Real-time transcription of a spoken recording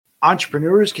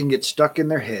Entrepreneurs can get stuck in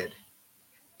their head.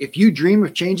 If you dream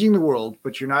of changing the world,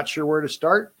 but you're not sure where to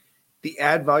start, the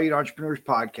Add Valued Entrepreneurs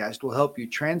podcast will help you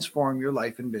transform your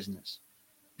life and business.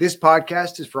 This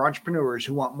podcast is for entrepreneurs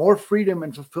who want more freedom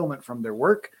and fulfillment from their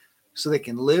work so they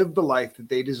can live the life that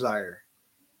they desire.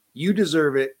 You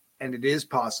deserve it, and it is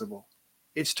possible.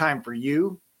 It's time for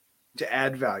you to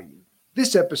add value.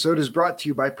 This episode is brought to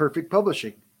you by Perfect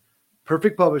Publishing.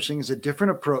 Perfect Publishing is a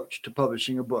different approach to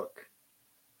publishing a book.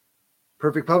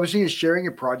 Perfect Publishing is sharing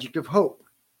a project of hope.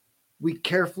 We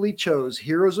carefully chose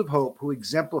heroes of hope who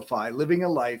exemplify living a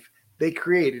life they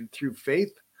created through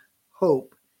faith,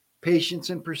 hope, patience,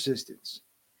 and persistence.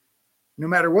 No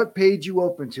matter what page you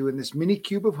open to in this mini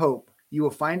cube of hope, you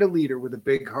will find a leader with a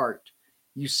big heart.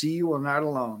 You see, you are not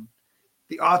alone.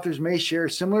 The authors may share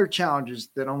similar challenges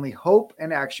that only hope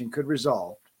and action could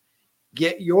resolve.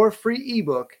 Get your free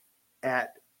ebook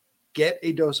at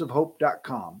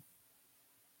getadoseofhope.com.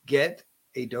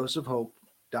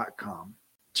 Getadoseofhope.com.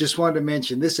 Just wanted to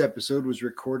mention this episode was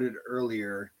recorded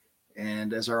earlier,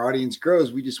 and as our audience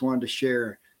grows, we just wanted to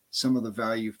share some of the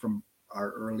value from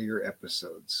our earlier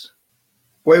episodes.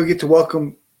 Boy, we get to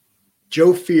welcome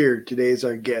Joe Fear today as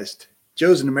our guest.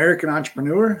 Joe's an American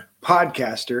entrepreneur,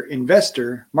 podcaster,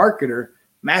 investor, marketer,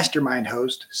 mastermind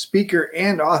host, speaker,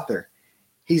 and author.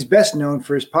 He's best known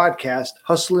for his podcast,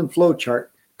 Hustle and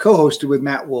Flowchart, co-hosted with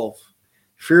Matt Wolf.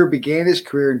 Fear began his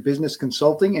career in business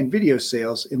consulting and video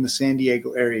sales in the San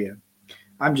Diego area.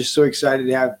 I'm just so excited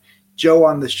to have Joe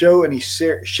on the show, and he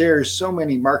shares so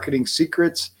many marketing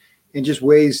secrets and just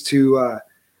ways to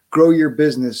grow your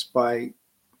business by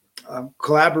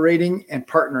collaborating and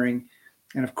partnering,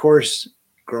 and of course,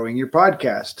 growing your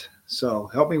podcast. So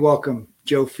help me welcome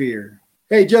Joe Fear.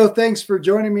 Hey, Joe, thanks for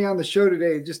joining me on the show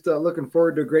today. Just looking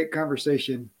forward to a great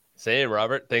conversation. Same,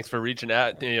 Robert. Thanks for reaching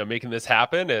out, making this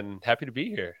happen, and happy to be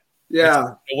here.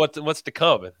 Yeah. What's to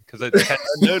come? Because it's kind of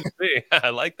unknown to me.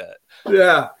 I like that.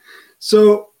 Yeah.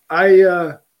 So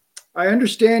I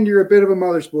understand you're a bit of a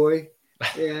mother's boy,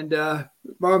 and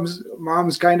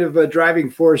mom's kind of a driving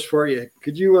force for you.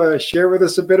 Could you share with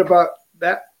us a bit about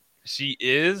that? She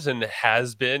is and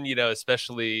has been,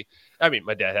 especially. I mean,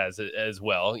 my dad has it as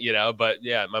well, but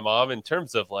yeah, my mom in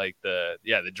terms of like the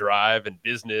drive and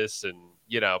business and,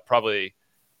 probably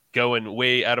going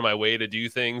way out of my way to do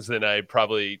things than I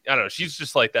don't know. She's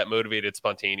just like that motivated,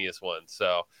 spontaneous one.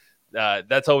 So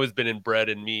that's always been inbred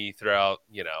in me throughout,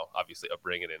 obviously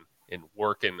upbringing and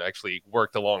work, and actually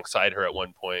worked alongside her at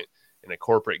one point in a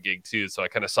corporate gig too. So I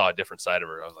kind of saw a different side of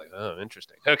her. I was like, oh,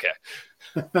 interesting. Okay.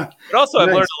 But also I've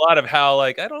learned a lot of how,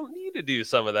 like, I don't need to do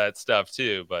some of that stuff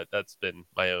too, but that's been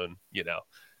my own,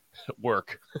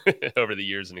 work over the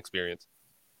years and experience.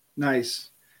 Nice.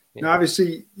 Yeah. Now,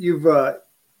 obviously you've,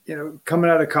 coming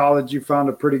out of college, you found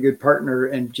a pretty good partner,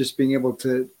 and just being able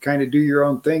to kind of do your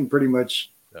own thing pretty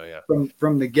much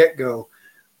from the get-go.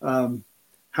 I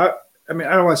don't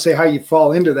want to say how you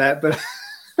fall into that, but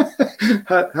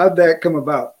how'd that come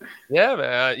about? Yeah,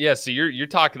 man. Yeah. So you're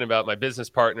talking about my business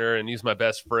partner, and he's my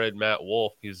best friend, Matt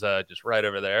Wolf. He's just right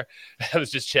over there. I was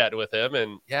just chatting with him,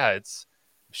 and yeah,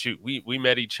 we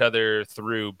met each other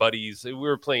through buddies. We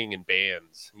were playing in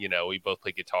bands, we both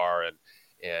play guitar,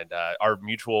 and our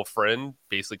mutual friend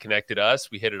basically connected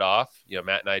us. We hit it off,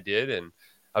 Matt and I did. And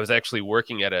I was actually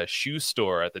working at a shoe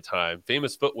store at the time,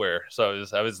 Famous Footwear. So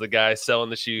I was the guy selling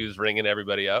the shoes, ringing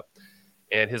everybody up.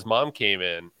 And his mom came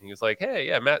in, and he was like, hey,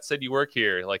 yeah, Matt said you work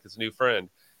here, like his new friend.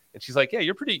 And she's like, yeah,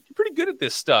 you're pretty good at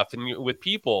this stuff. And with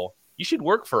people, you should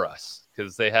work for us.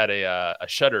 Because they had a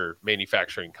shutter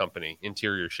manufacturing company,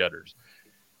 interior shutters,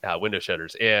 window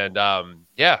shutters. And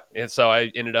and so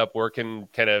I ended up working,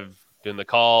 kind of doing the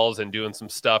calls and doing some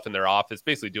stuff in their office,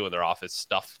 basically doing their office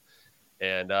stuff.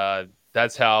 And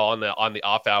that's how on the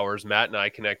off hours, Matt and I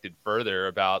connected further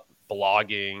about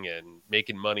blogging and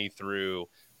making money through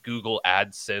Google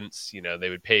AdSense. They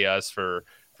would pay us for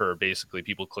basically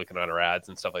people clicking on our ads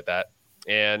and stuff like that.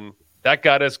 And that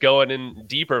got us going in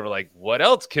deeper. We're like, what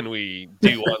else can we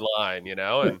do online?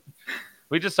 And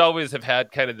we just always have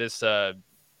had kind of this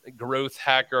growth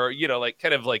hacker,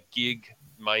 kind of like gig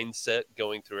mindset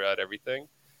going throughout everything.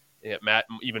 And Matt,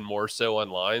 even more so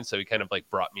online. So he kind of like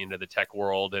brought me into the tech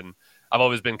world, and I've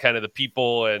always been kind of the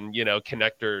people and,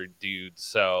 connector dude.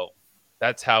 So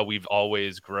that's how we've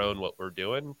always grown what we're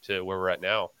doing to where we're at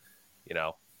now,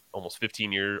 almost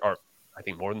 15 years, or I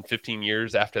think more than 15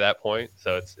 years after that point.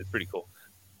 So it's pretty cool.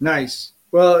 Nice.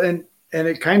 Well, and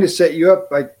it kind of set you up,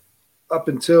 like up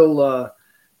until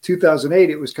 2008,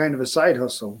 it was kind of a side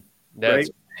hustle, right?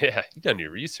 Yeah, you've done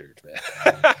your research,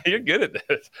 man. You're good at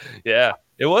this. Yeah,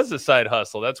 it was a side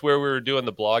hustle. That's where we were doing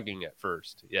the blogging at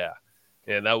first. Yeah.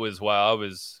 And that was while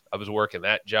I was working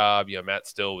that job. You know, Matt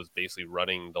Still was basically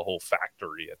running the whole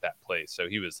factory at that place. So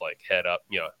he was like head up,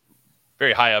 you know,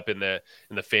 very high up in the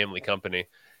family company.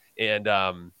 And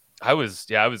I was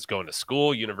going to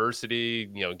school, university,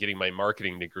 you know, getting my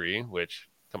marketing degree, which,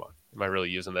 come on, am I really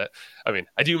using that? I mean,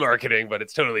 I do marketing, but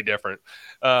it's totally different.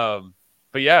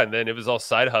 But yeah, and then it was all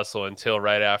side hustle until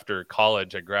right after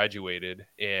college I graduated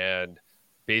and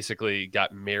basically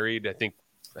got married. I think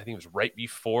it was right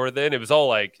before then. It was all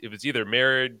like, it was either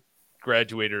married,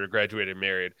 graduated, or graduated,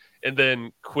 married, and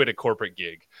then quit a corporate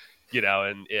gig, you know,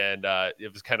 and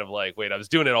it was kind of like, wait, I was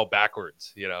doing it all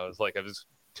backwards, you know. It was like I was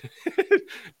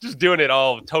just doing it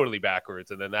all totally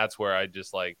backwards. And then that's where I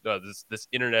just like, no, this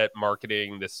internet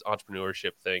marketing, this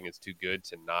entrepreneurship thing is too good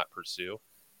to not pursue.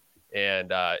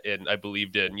 And I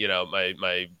believed in, you know,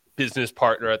 my business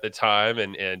partner at the time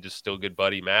and just still good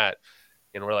buddy Matt.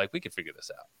 And we're like, we could figure this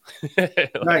out.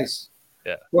 Like, Nice.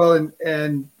 Yeah. Well,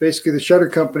 and basically the shutter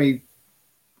company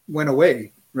went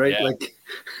away, right? Yeah. Like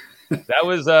that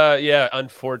was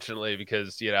unfortunately,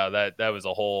 because you know that was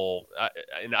a whole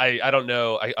I don't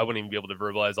know, I wouldn't even be able to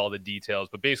verbalize all the details,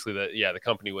 but basically the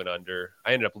company went under.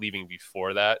 I ended up leaving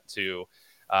before that to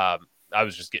I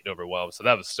was just getting overwhelmed, so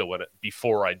that was still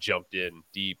before I jumped in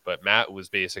deep. But Matt was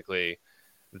basically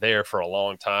there for a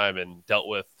long time and dealt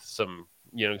with some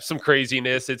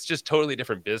craziness. It's just totally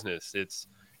different business. It's,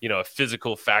 you know, a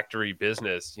physical factory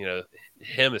business, you know,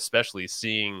 him especially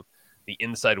seeing the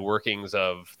inside workings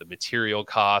of the material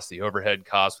costs, the overhead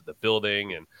costs with the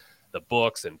building and the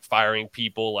books and firing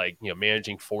people, like, you know,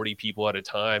 managing 40 people at a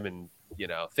time. And, you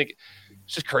know, think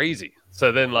it's just crazy.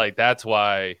 So then like, that's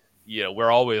why, you know, we're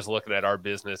always looking at our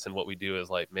business and what we do is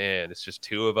like, man, it's just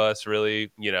two of us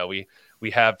really, you know,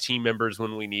 we have team members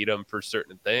when we need them for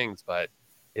certain things, but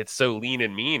it's so lean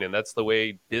and mean. And that's the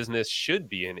way business should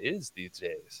be and is these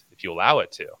days, if you allow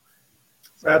it to.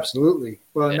 So, absolutely.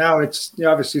 Well, now it's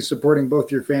obviously supporting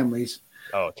both your families.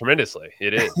 Oh, tremendously.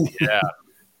 It is. Yeah.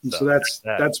 So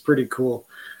that's pretty cool.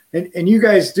 And you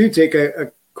guys do take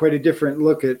a quite a different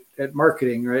look at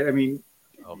marketing, right? I mean,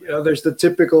 you know, there's the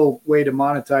typical way to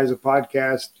monetize a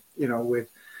podcast, you know, with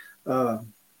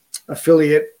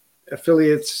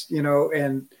affiliates, you know,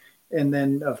 and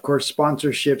then of course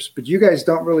sponsorships, but you guys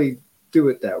don't really do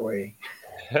it that way.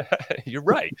 You're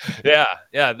right. Yeah.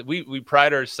 We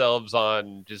pride ourselves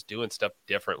on just doing stuff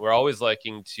different. We're always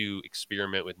liking to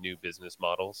experiment with new business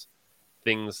models.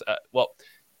 Things. Well,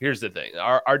 here's the thing.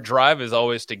 Our drive is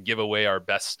always to give away our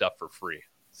best stuff for free.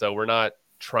 So we're not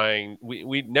trying.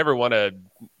 We never want to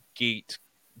gate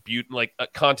like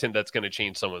content that's going to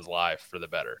change someone's life for the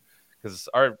better. Because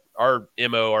our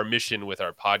MO, our mission with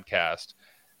our podcast,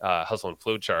 Hustle and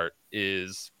Flowchart,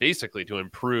 is basically to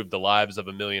improve the lives of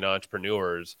 1 million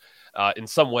entrepreneurs in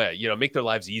some way, you know, make their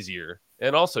lives easier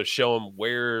and also show them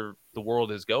where the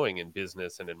world is going in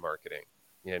business and in marketing.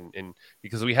 And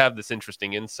because we have this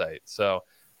interesting insight. So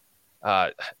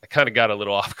I kind of got a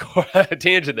little off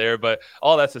tangent there, but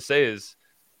all that's to say is,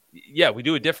 yeah, we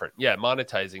do it different. Yeah,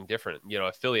 monetizing different. You know,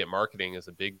 affiliate marketing is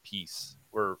a big piece.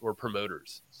 We're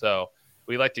promoters. So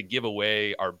we like to give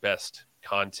away our best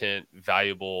content,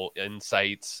 valuable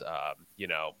insights, you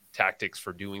know, tactics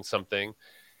for doing something.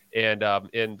 And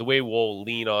the way we'll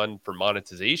lean on for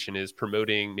monetization is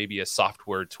promoting maybe a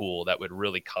software tool that would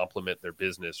really complement their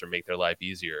business or make their life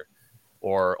easier.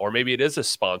 Or maybe it is a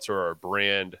sponsor or a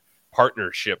brand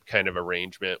partnership kind of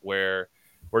arrangement where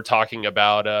we're talking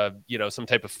about, you know, some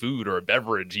type of food or a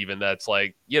beverage even that's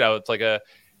like, you know, it's like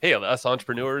hey, us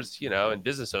entrepreneurs, you know, and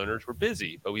business owners, we're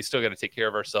busy, but we still got to take care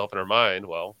of ourselves and our mind.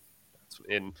 Well,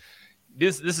 and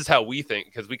this is how we think,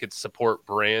 because we could support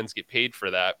brands, get paid for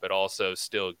that, but also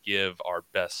still give our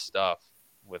best stuff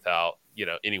without, you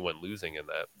know, anyone losing in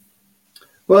that.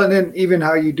 Well, and then even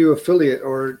how you do affiliate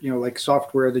or, you know, like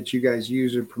software that you guys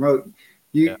use or promote,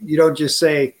 you don't just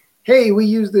say, hey, we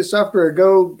use this software,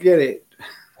 go get it.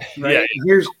 Right?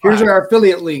 Yeah. Here's our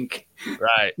affiliate link.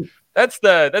 Right. That's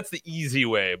the easy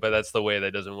way, but that's the way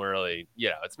that doesn't really,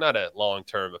 it's not a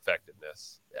long-term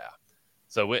effectiveness. Yeah.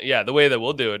 So the way that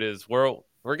we'll do it is we're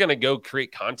going to go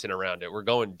create content around it. We're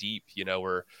going deep, you know,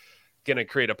 we're going to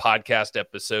create a podcast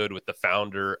episode with the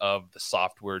founder of the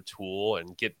software tool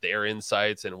and get their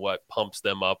insights and what pumps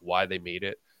them up, why they made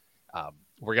it.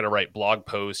 We're going to write blog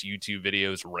posts, YouTube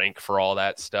videos, rank for all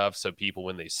that stuff. So people,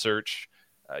 when they search,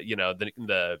 you know,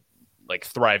 the like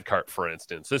Thrivecart, for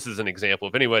instance, this is an example.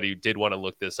 If anybody did want to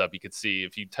look this up, you could see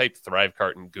if you type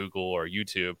Thrivecart in Google or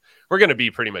YouTube, we're going to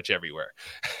be pretty much everywhere.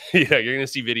 You know, you're going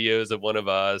to see videos of one of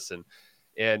us.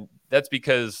 And that's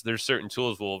because there's certain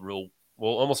tools we'll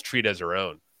almost treat as our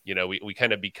own. You know, we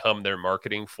kind of become their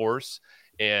marketing force.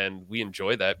 And we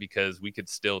enjoy that because we could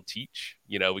still teach,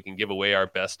 we can give away our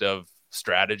best of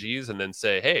strategies and then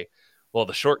say, hey, well,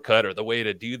 the shortcut or the way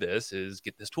to do this is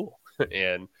get this tool.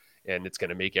 and it's going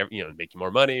to make make you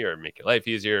more money or make your life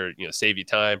easier, save you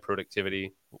time,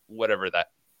 productivity, whatever that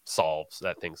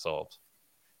thing solves.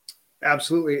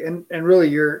 Absolutely. And really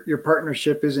your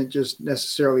partnership isn't just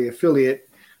necessarily affiliate.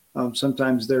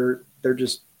 Sometimes they're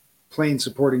just plain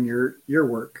supporting your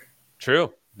work.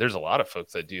 True. There's a lot of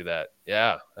folks that do that.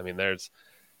 Yeah. I mean,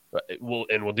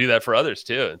 we'll do that for others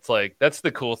too. It's like, that's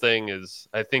the cool thing is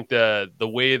I think the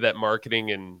way that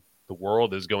marketing and the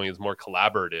world is going is more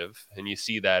collaborative. And you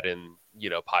see that in,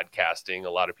 podcasting, a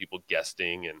lot of people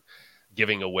guesting and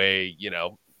giving away,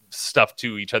 stuff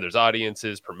to each other's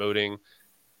audiences, promoting.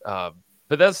 But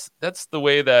that's the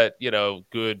way that,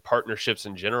 good partnerships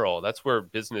in general, that's where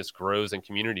business grows and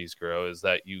communities grow, is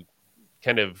that you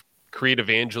kind of create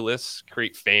evangelists,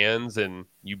 create fans, and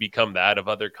you become that of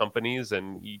other companies.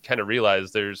 And you kind of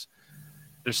realize there's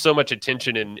so much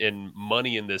attention and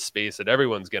money in this space that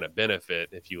everyone's going to benefit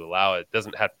if you allow it. It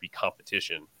doesn't have to be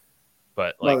competition,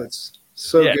 but it's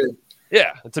so good.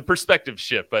 Yeah. It's a perspective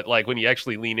shift, but like when you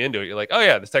actually lean into it, you're like, oh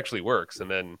yeah, this actually works. And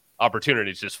then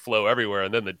opportunities just flow everywhere.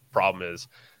 And then the problem is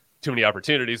too many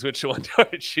opportunities. Which one do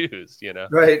I choose?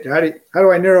 Right. How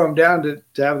do I narrow them down to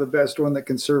have the best one that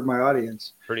can serve my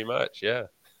audience? Pretty much. Yeah.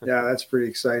 Yeah. That's pretty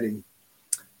exciting.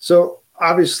 So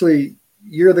obviously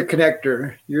you're the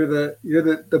connector. You're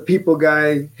the people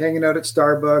guy hanging out at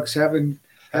Starbucks,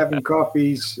 having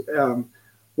coffees.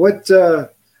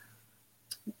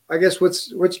 I guess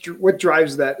what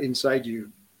drives that inside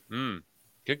you?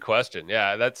 Good question.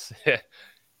 Yeah, that's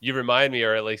you remind me,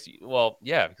 or at least, well,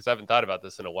 yeah, because I haven't thought about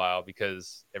this in a while,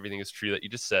 because everything is true that you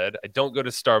just said. I don't go to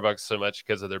Starbucks so much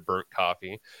because of their burnt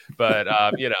coffee, but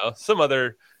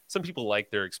some people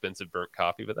like their expensive burnt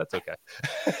coffee, but that's okay.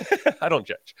 I don't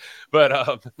judge,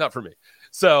 but not for me.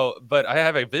 So, but I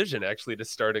have a vision actually to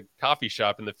start a coffee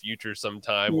shop in the future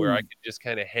sometime where I could just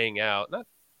kind of hang out, not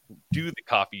do the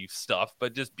coffee stuff,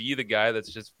 but just be the guy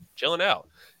that's just chilling out,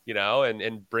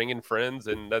 and bringing friends.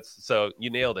 And so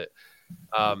you nailed it.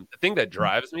 The thing that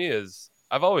drives me is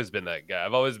I've always been that guy.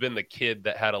 I've always been the kid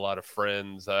that had a lot of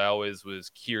friends. I always was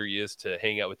curious to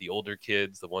hang out with the older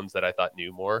kids, the ones that I thought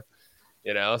knew more,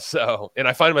 so, and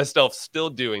I find myself still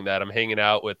doing that. I'm hanging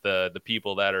out with the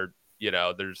people that are,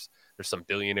 there's some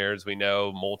billionaires we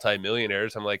know,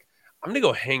 multimillionaires. I'm like, I'm going to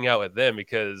go hang out with them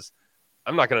because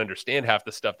I'm not going to understand half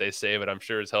the stuff they say, but I'm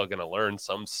sure as hell going to learn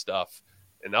some stuff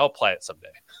and I'll apply it someday.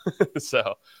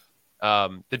 So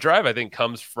the drive, I think,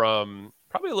 comes from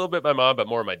probably a little bit my mom, but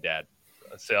more my dad.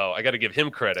 So I got to give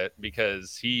him credit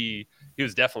because he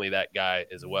was definitely that guy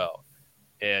as well.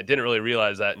 And didn't really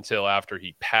realize that until after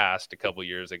he passed a couple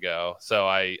years ago. So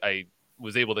I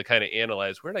was able to kind of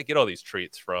analyze, where did I get all these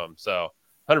traits from? So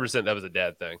 100% that was a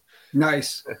dad thing.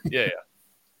 Nice. Yeah.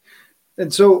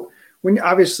 And so when,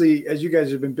 obviously, as you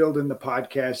guys have been building the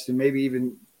podcast, and maybe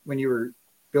even when you were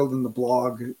building the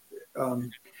blog,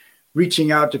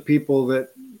 reaching out to people that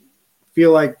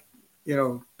feel like,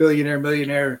 billionaire,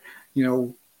 millionaire,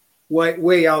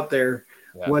 way out there,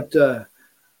 yeah.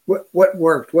 What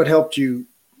worked? What helped you,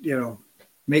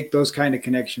 make those kind of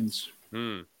connections?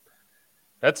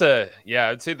 That's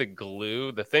I'd say the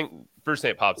glue, first thing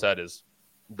that pops out is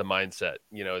the mindset.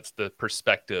 It's the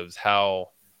perspectives,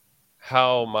 how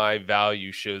my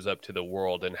value shows up to the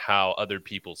world and how other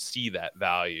people see that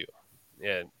value.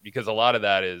 And because a lot of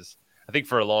that is, I think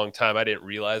for a long time, I didn't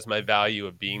realize my value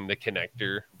of being the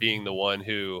connector, being the one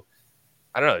who,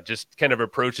 I don't know, just kind of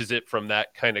approaches it from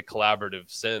that kind of collaborative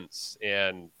sense.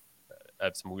 And I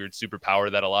have some weird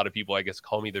superpower that a lot of people, I guess,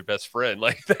 call me their best friend.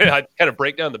 Like I kind of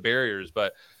break down the barriers,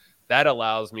 but that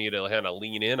allows me to kind of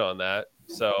lean in on that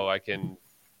so I can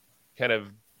kind of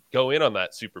go in on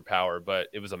that superpower. But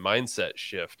it was a mindset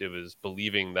shift. It was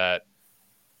believing that,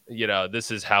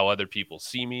 this is how other people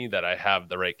see me, that I have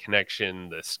the right connection,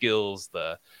 the skills,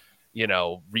 the,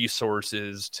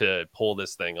 resources to pull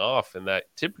this thing off. And that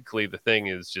typically the thing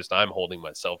is just, I'm holding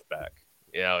myself back.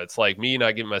 It's like me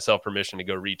not giving myself permission to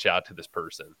go reach out to this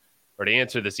person or to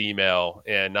answer this email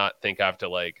and not think I have to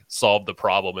like solve the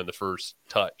problem in the first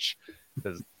touch,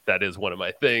 because that is one of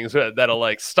my things that'll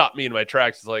like stop me in my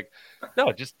tracks. It's like,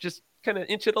 no, just kind of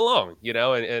inch it along,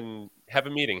 and have a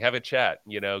meeting, have a chat,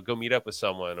 go meet up with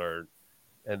someone,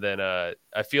 and then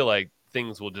I feel like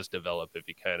things will just develop if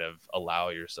you kind of allow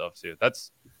yourself to.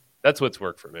 That's what's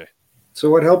worked for me. So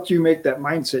what helped you make that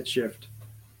mindset shift?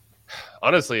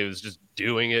 Honestly, it was just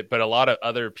doing it, but a lot of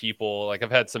other people, like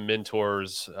I've had some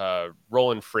mentors.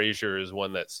 Roland Frazier is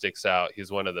one that sticks out.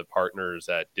 He's one of the partners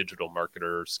at Digital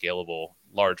Marketer, Scalable,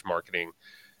 large marketing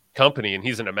company, and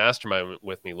he's in a mastermind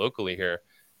with me locally here.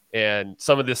 And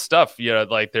some of this stuff,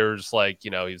 like there's like, he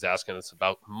was asking us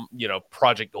about,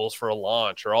 project goals for a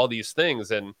launch or all these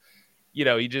things. And,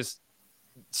 he just,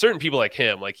 certain people like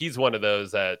him, like he's one of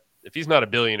those that if he's not a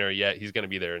billionaire yet, he's going to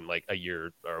be there in like a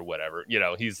year or whatever,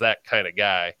 he's that kind of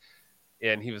guy.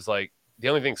 And he was like, the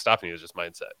only thing stopping you is just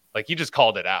mindset. Like he just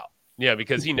called it out,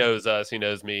 because he knows us, he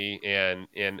knows me.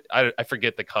 And I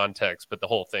forget the context, but the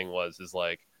whole thing is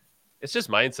like, it's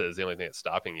just mindset is the only thing that's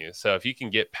stopping you. So if you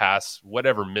can get past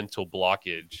whatever mental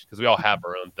blockage, because we all have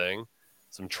our own thing,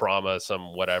 some trauma,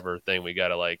 some whatever thing we got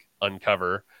to like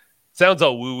uncover. Sounds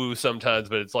all woo woo sometimes,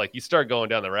 but it's like you start going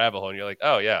down the rabbit hole and you're like,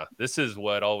 oh yeah, this is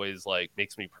what always like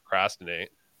makes me procrastinate.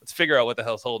 Let's figure out what the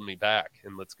hell's holding me back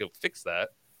and let's go fix that.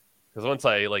 Because once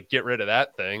I like get rid of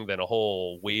that thing, then a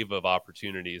whole wave of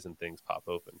opportunities and things pop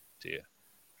open to you.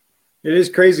 It is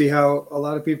crazy how a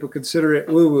lot of people consider it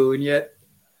woo woo, and yet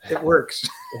it works.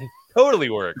 It totally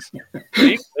works.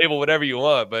 You can label whatever you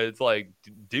want, but it's like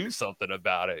do something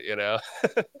about it,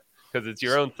 because it's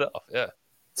your own self. Yeah.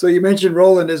 So you mentioned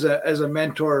Roland as a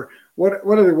mentor. What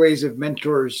other ways have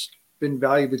mentors been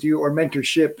valued with you, or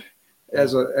mentorship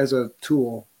as a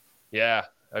tool? Yeah.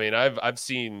 I mean, I've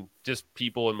seen just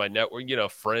people in my network,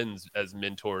 friends as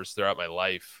mentors throughout my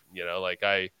life. Like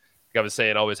I was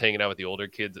saying, always hanging out with the older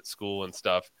kids at school and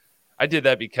stuff. I did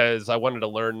that because I wanted to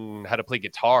learn how to play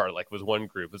guitar. Like it was one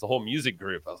group, it was a whole music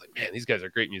group. I was like, man, these guys are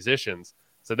great musicians.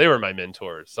 So they were my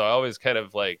mentors. So I always kind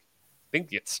of like think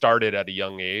get started at a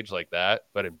young age like that.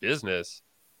 But in business,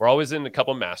 we're always in a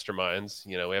couple masterminds.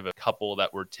 We have a couple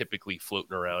that we're typically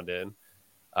floating around in.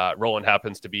 Roland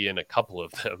happens to be in a couple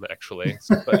of them actually.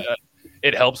 But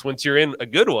it helps once you're in a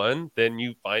good one, then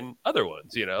you find other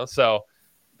ones, so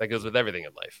that goes with everything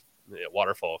in life,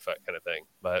 waterfall effect kind of thing.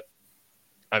 But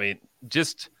I mean,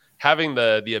 just having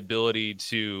the ability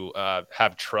to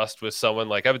have trust with someone,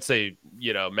 like I would say,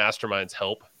 masterminds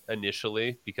help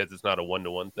initially because it's not a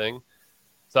one-to-one thing.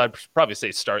 So I'd probably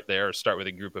say start there, or start with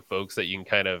a group of folks that you can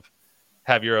kind of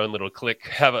have your own little clique,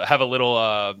 have a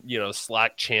little,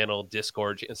 Slack channel,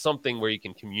 Discord, something where you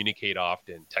can communicate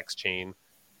often, text chain,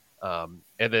 and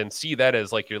then see that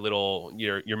as like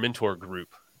your mentor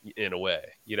group in a way,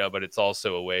 but it's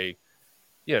also a way,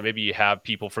 maybe you have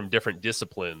people from different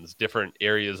disciplines, different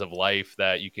areas of life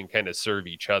that you can kind of serve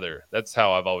each other. That's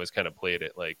how I've always kind of played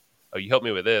it. Like, oh, you help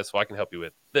me with this, well, I can help you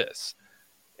with this.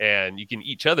 And you can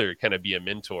each other kind of be a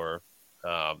mentor,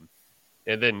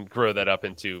 and then grow that up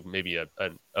into maybe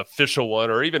an official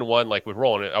one, or even one like with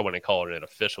Roland. I wouldn't call it an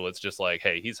official. It's just like,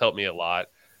 hey, he's helped me a lot,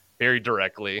 very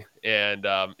directly, and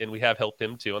we have helped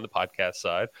him too on the podcast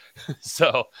side.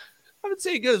 So I would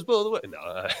say it goes both ways.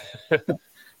 No,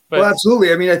 but, well,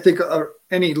 absolutely. I mean, I think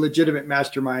any legitimate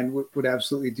mastermind would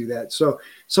absolutely do that. So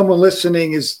someone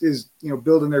listening is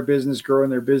building their business,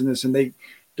 growing their business, and they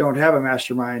don't have a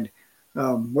mastermind.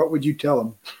 What would you tell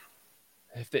them?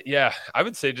 I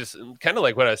would say just kind of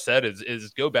like what I said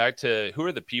is go back to who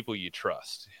are the people you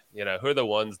trust. Who are the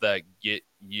ones that get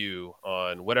you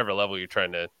on whatever level you're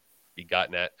trying to be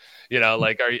gotten at.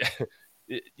 Like are you,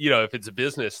 if it's a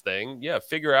business thing,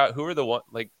 figure out who are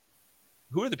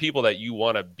the people that you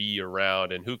want to be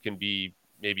around, and who can be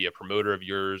maybe a promoter of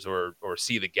yours or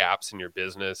see the gaps in your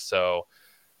business. So,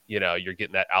 you're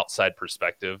getting that outside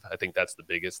perspective. I think that's the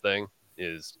biggest thing,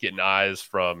 is getting eyes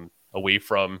away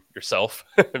from yourself,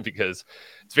 because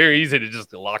it's very easy to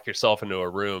just lock yourself into a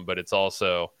room, but it's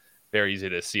also very easy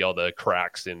to see all the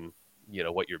cracks in,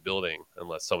 what you're building,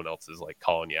 unless someone else is like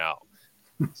calling you out.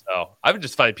 So I would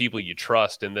just find people you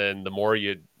trust. And then the more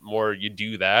you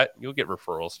do that, you'll get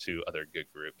referrals to other good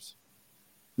groups.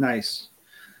 Nice.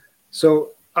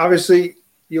 So obviously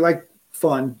you like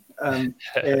fun. And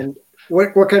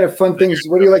what kind of fun things,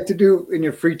 what do you like to do in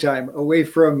your free time away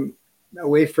from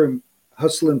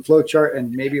Hustle and Flowchart,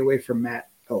 and maybe away from Matt?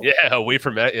 Oh. Yeah, away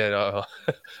from Matt. Yeah, no,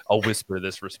 I'll whisper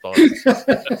this response.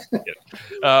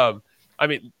 I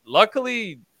mean,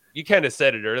 luckily, you kind of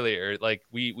said it earlier. Like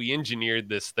we engineered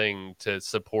this thing to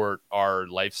support our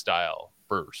lifestyle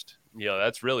first.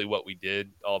 That's really what we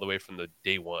did all the way from the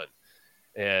day one,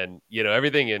 and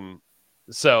everything in.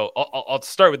 So I'll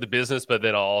start with the business, but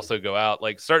then I'll also go out.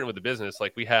 Like starting with the business,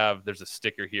 like there's a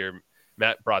sticker here.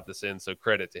 Matt brought this in, so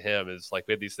credit to him. Is like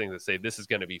we have these things that say this is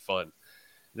going to be fun.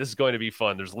 This is going to be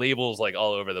fun. There's labels like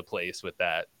all over the place with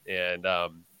that, and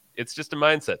it's just a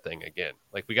mindset thing again.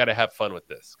 Like we got to have fun with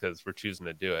this because we're choosing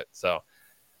to do it. So,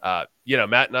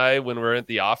 Matt and I, when we're at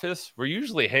the office, we're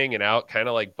usually hanging out, kind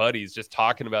of like buddies, just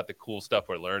talking about the cool stuff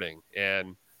we're learning,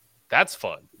 and that's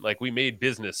fun. Like we made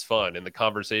business fun, and the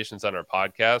conversations on our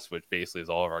podcast, which basically is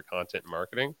all of our content and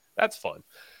marketing, that's fun.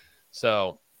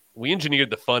 So we engineered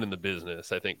the fun in the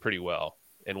business, I think, pretty well,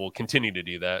 and we'll continue to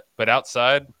do that. But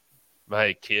outside,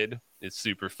 my kid is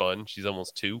super fun. She's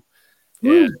almost 2.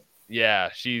 Woo. And yeah,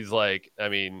 she's like, I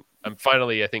mean, I'm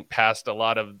finally, I think, past a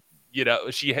lot of,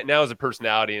 she now has a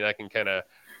personality, and I can kind of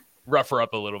rough her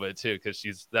up a little bit too, because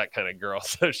she's that kind of girl.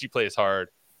 So she plays hard.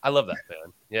 I love that,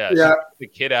 man. Yeah. She's the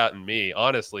kid out in me.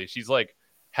 Honestly, she's like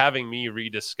having me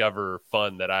rediscover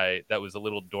fun that was a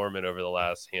little dormant over the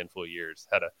last handful of years.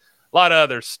 Had a lot of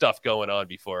other stuff going on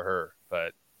before her,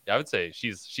 but I would say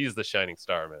she's the shining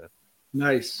star, man.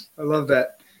 Nice. I love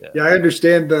that. Yeah, I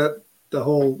understand the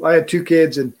whole. I had 2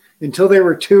 kids, and until they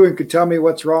were 2 and could tell me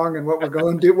what's wrong and what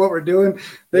we're doing,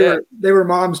 they were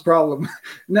mom's problem.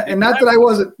 And not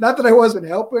that I wasn't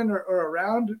helping or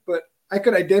around, but I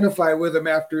could identify with them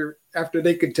after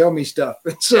they could tell me stuff.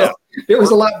 And so it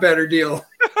was a lot better deal.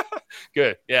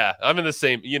 Good. Yeah. I'm in the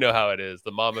same, you know how it is.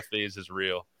 The mama phase is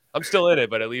real. I'm still in it,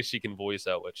 but at least she can voice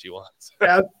out what she wants.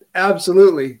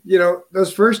 Absolutely.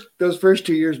 Those first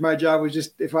 2 years, my job was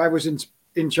just, if I was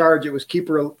in charge, it was keep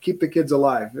the kids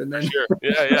alive. And then sure.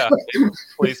 Yeah.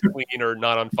 Place clean or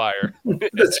not on fire.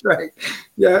 That's right.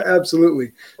 Yeah,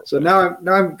 absolutely. So now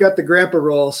I've got the grandpa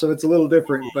role, so it's a little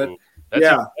different, but that's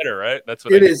even better, right? That's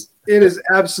what it is. It is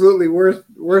absolutely worth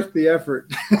the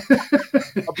effort.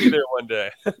 I'll be there one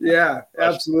day. Yeah,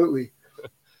 absolutely.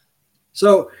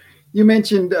 So you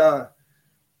mentioned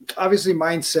obviously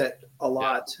mindset a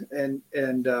lot, and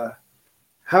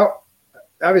how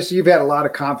obviously you've had a lot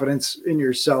of confidence in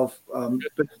yourself,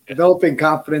 but developing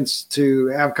confidence to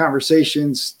have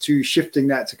conversations, to shifting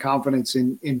that to confidence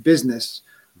in business.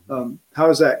 How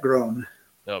has that grown?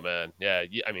 Oh man. Yeah.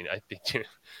 I mean, I think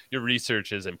your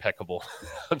research is impeccable.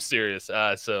 I'm serious.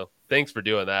 So thanks for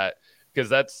doing that, because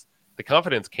that's the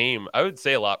confidence came, I would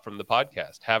say, a lot from the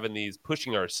podcast, having these,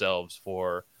 pushing ourselves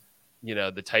for,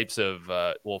 the types of,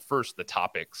 first the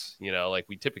topics, like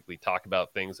we typically talk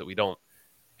about things that we don't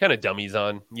kind of dummies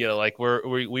on, like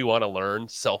we want to learn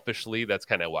selfishly. That's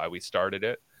kind of why we started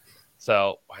it.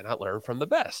 So why not learn from the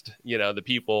best, the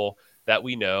people that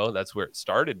we know. That's where it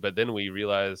started. But then we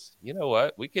realized, you know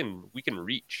what, we can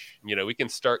reach, we can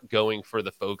start going for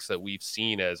the folks that we've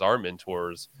seen as our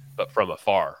mentors, but from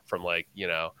afar, from like,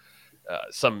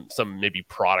 some maybe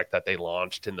product that they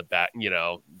launched in the back,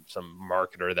 some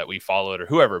marketer that we followed or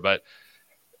whoever. But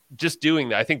just doing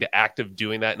that, I think the act of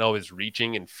doing that and always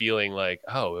reaching and feeling like,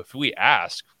 oh, if we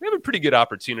ask, we have a pretty good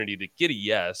opportunity to get a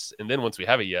yes. And then once we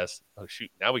have a yes, oh shoot,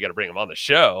 now we got to bring them on the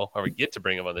show, or we get to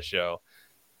bring them on the show.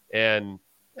 And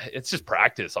it's just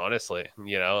practice, honestly.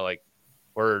 Like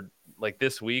we're like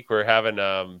this week we're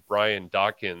having Brian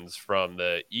Dawkins from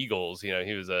the Eagles. He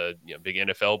was a big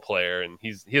NFL player, and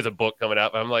he has a book coming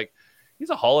out. I'm like,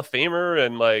 he's a Hall of Famer,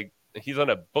 and like he's on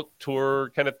a book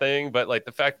tour kind of thing. But like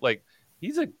the fact, like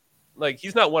he's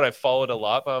not one I've followed a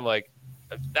lot, but I'm like,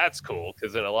 that's cool,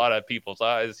 because in a lot of people's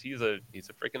eyes, he's a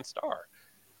freaking star.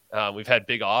 We've had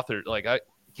big authors, like I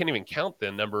can't even count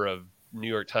the number of New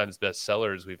York Times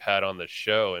bestsellers we've had on the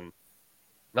show, and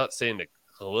not saying to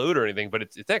gloat or anything, but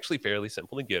it's actually fairly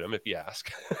simple to get them if you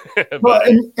ask. But, well,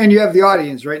 and you have the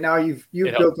audience right now. You've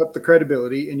built up the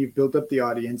credibility, and you've built up the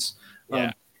audience.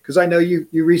 Because I know you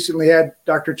recently had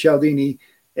Dr. Cialdini,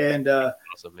 and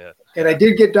awesome, man. And I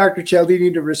did get Dr.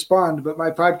 Cialdini to respond, but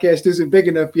my podcast isn't big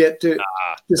enough yet to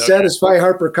satisfy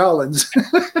HarperCollins.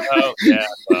 Oh yeah,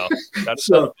 well, that's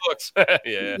so, books.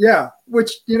 Yeah,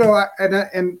 which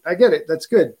and I get it. That's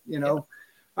good.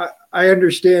 I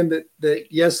understand that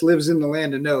yes lives in the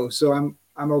land of no, so I'm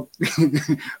I'm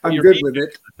good with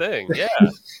it. Thing, yeah,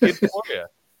 good for you.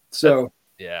 So.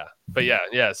 But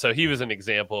yeah. So he was an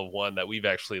example of one that we've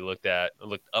actually looked up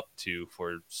to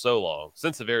for so long,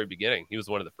 since the very beginning. He was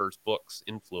one of the first books,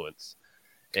 Influence.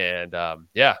 And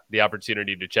the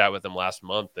opportunity to chat with him last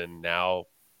month, and now,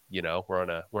 we're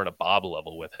on a Bob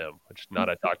level with him, which is not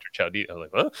a Dr. Cialdini. I was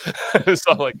like, huh?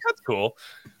 So I'm like, that's cool.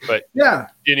 But yeah,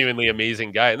 genuinely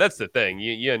amazing guy. And that's the thing.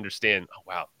 You understand, oh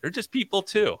wow, they're just people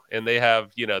too. And they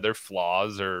have, their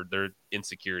flaws or their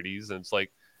insecurities. And it's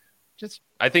like,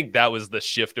 I think that was the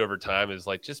shift over time, is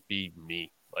like, just be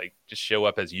me, like just show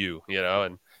up as you,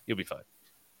 and you'll be fine.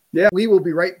 Yeah. We will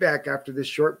be right back after this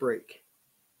short break.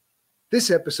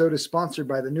 This episode is sponsored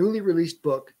by the newly released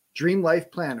book, Dream Life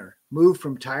Planner, Move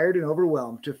from Tired and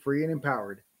Overwhelmed to Free and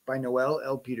Empowered, by Noelle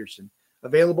L. Peterson,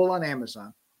 available on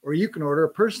Amazon, or you can order a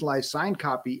personalized signed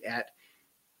copy at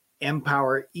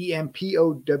Empower,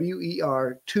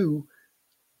 EMPOWER 2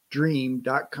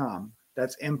 dream.com.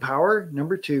 That's Empower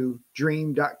 2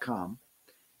 dream.com.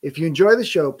 If you enjoy the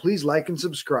show, please like and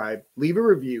subscribe, leave a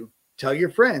review, tell your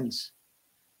friends.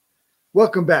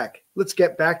 Welcome back. Let's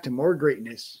get back to more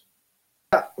greatness.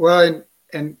 Well,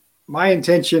 and my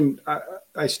intention,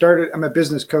 I started, I'm a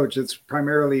business coach. It's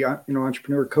primarily,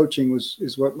 entrepreneur coaching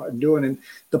is what I'm doing. And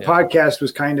the podcast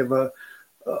was kind of a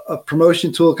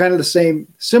promotion tool, kind of the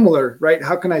similar, right?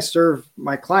 How can I serve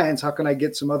my clients? How can I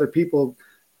get some other people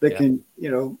that can,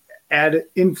 add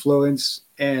influence?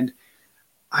 And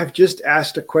I've just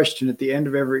asked a question at the end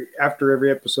of after every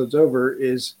episode's over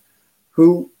is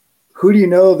who do you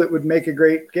know that would make a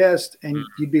great guest and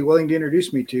you'd be willing to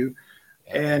introduce me to?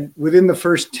 And within the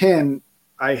first 10,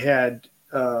 I had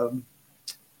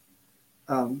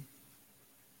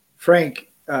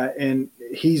Frank, and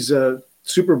he's a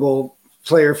Super Bowl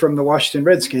player from the Washington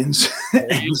Redskins.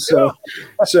 And so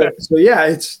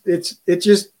yeah, it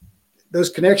just, those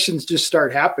connections just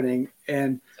start happening.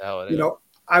 And,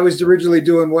 I was originally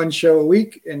doing one show a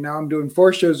week and now I'm doing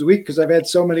 4 shows a week because I've had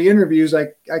so many interviews. I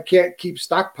can't keep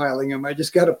stockpiling them. I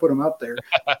just got to put them out there.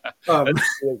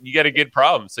 You got a good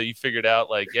problem. So you figured out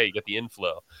you got the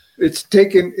inflow. It's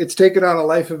taken on a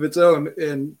life of its own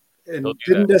and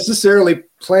didn't necessarily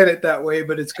plan it that way,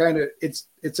 but it's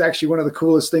actually one of the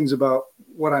coolest things about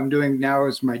what I'm doing now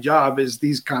as my job is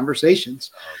these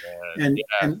conversations and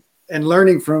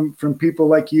learning from people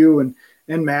like you and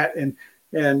Matt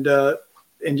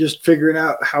and just figuring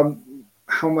out how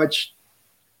much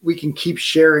we can keep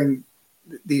sharing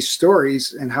these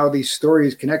stories and how these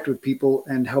stories connect with people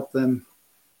and help them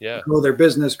grow their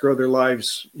business, grow their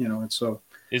lives, and so.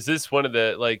 Is this one of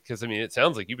the, because it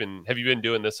sounds like have you been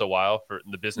doing this a while for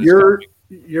the business?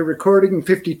 You're recording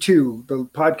 52. The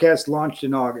podcast launched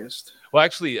in August. Well,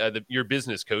 actually, your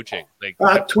business coaching,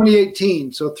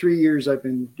 2018. So 3 years I've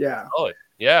been, Oh,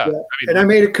 yeah. And I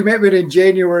made a commitment in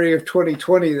January of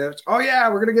 2020 that,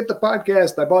 we're going to get the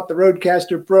podcast. I bought the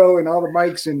Rodecaster Pro and all the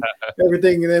mics and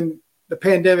everything. And then the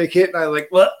pandemic hit and I was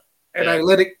like, what? And I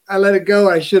let it go.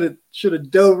 I should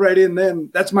have dove right in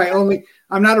then. That's my only,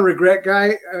 I'm not a regret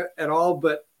guy at all,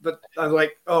 but I was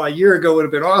like, a year ago would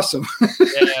have been awesome.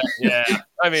 Yeah.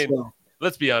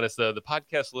 Let's be honest though, the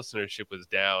podcast listenership was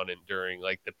down and during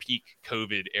the peak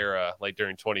COVID era,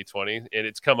 during 2020, and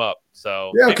it's come up.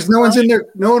 So because no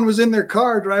one was in their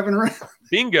car driving around.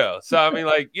 Bingo. So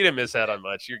you didn't miss out on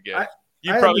much. You're good.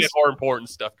 You probably had more important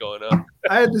stuff going on.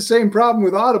 I had the same problem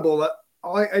with Audible.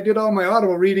 I did all my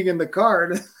Audible reading in the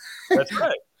car. That's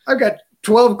right. I've got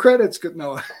 12 credits.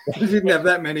 No, I didn't have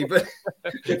that many, but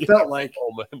it felt like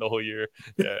the whole year.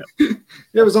 Yeah.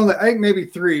 It was only, I think maybe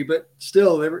 3, but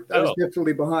still I was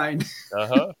definitely behind.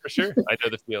 For sure. I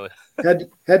know the feeling.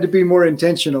 had to be more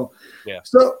intentional. Yeah.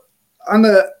 So on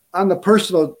the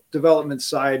personal development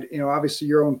side, obviously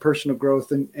your own personal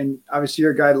growth and obviously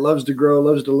you're a guy that loves to grow,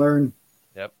 loves to learn.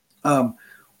 Yep.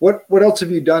 What else have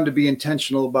you done to be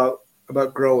intentional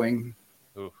about growing?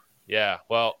 Ooh, yeah.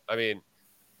 Well, I'm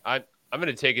going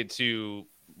to take it to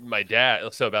my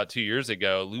dad. So about 2 years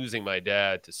ago, losing my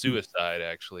dad to suicide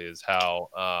actually is how,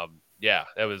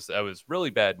 that was really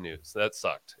bad news. That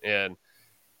sucked. And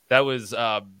that was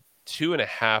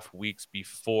 2.5 weeks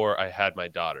before I had my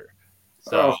daughter.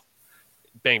 So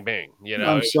bang, bang,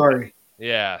 I'm sorry.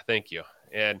 Yeah. Thank you.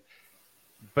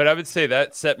 But I would say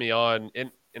that set me on,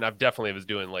 and I've definitely was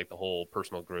doing the whole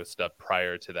personal growth stuff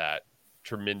prior to that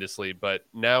tremendously, but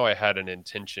now I had an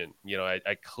intention.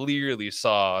 I clearly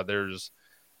saw there's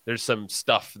some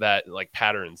stuff that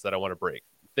patterns that I want to break,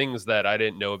 things that I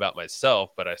didn't know about myself,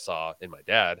 but I saw in my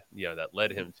dad, that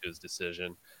led him to his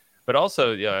decision. But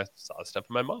also, I saw stuff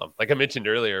in my mom, like I mentioned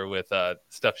earlier with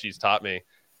stuff she's taught me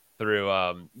through,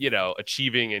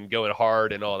 achieving and going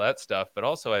hard and all that stuff. But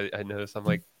also I noticed some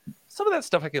of that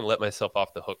stuff I can let myself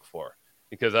off the hook for,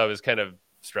 because I was kind of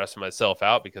stressing myself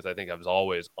out because I think I was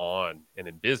always on, and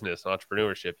in business and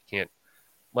entrepreneurship, you can't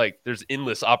there's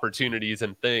endless opportunities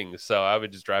and things. So I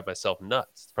would just drive myself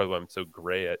nuts. It's probably why I'm so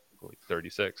gray at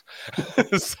 36.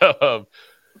 So,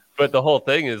 but the whole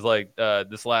thing is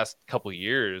this last couple of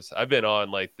years, I've been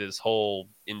on this whole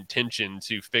intention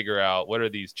to figure out what are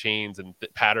these chains and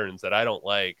patterns that I don't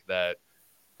like that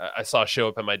I saw show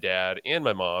up in my dad and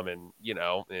my mom, and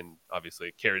and obviously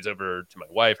it carries over to my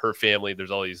wife, her family. There's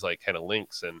all these kind of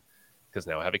links, and because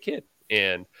now I have a kid,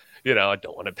 and I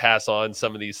don't want to pass on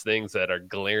some of these things that are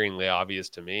glaringly obvious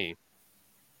to me,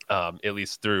 at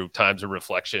least through times of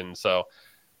reflection. So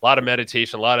a lot of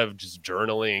meditation, a lot of just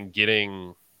journaling,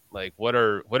 getting what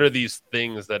are these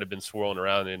things that have been swirling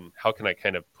around, and how can I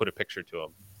kind of put a picture to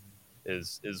them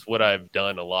is what I've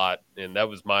done a lot, and that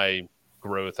was my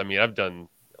growth. I've done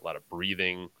a lot of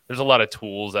breathing. There's a lot of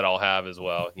tools that I'll have as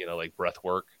well, like breath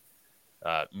work,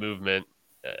 movement,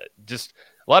 just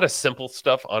a lot of simple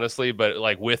stuff, honestly, but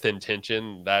with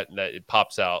intention that it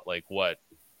pops out what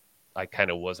I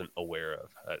kind of wasn't aware of,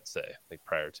 I'd say,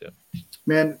 prior to.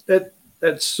 Man,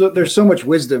 there's so much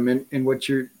wisdom in what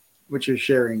you're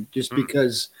sharing, just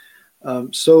because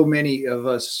so many of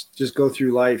us just go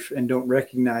through life and don't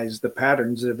recognize the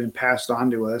patterns that have been passed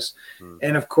on to us.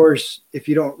 And of course, if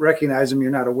you don't recognize them,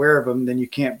 you're not aware of them, then you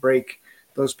can't break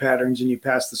those patterns, and you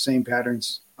pass the same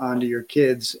patterns on to your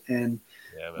kids. And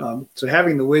so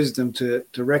having the wisdom to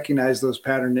recognize those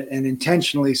patterns and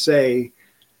intentionally say,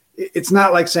 it's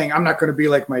not like saying, I'm not going to be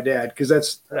like my dad, because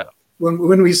that's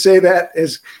when we say that,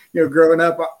 as growing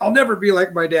up, I'll never be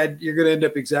like my dad, you're going to end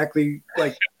up exactly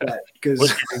like that,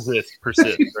 because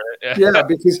persist, right?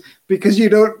 because you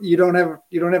don't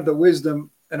have the wisdom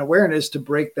and awareness to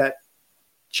break that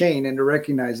chain and to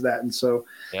recognize that. And so,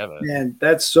 man,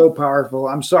 that's so powerful.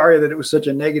 I'm sorry that it was such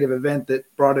a negative event that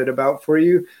brought it about for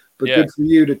you, but good for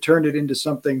you to turn it into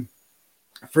something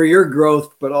for your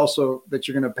growth, but also that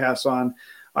you're going to pass on.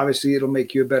 Obviously, it'll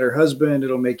make you a better husband.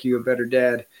 It'll make you a better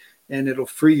dad, and it'll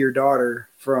free your daughter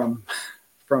from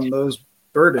those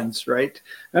burdens, right?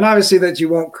 And obviously that you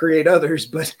won't create others,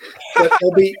 but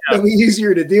they'll be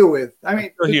easier to deal with. I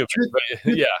mean,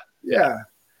 yeah.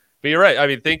 But you're right. I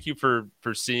mean, thank you for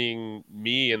seeing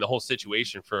me and the whole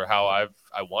situation for how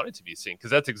I wanted to be seen,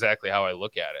 because that's exactly how I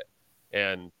look at it.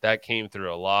 And that came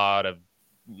through a lot of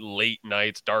late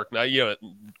nights, dark night,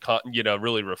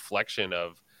 really reflection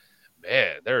of,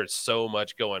 man, there is so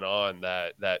much going on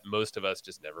that most of us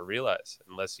just never realize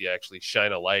unless you actually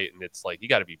shine a light. And it's like, you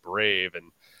got to be brave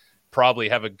and probably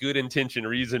have a good intention,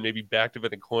 reason, maybe backed up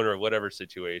in a corner or whatever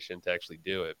situation to actually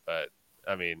do it. But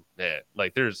I mean, man,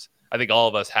 like I think all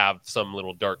of us have some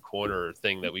little dark corner or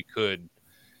thing that we could,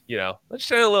 let's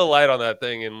shine a little light on that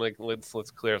thing, and like let's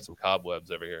clear up some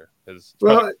cobwebs over here, because it's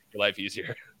probably make life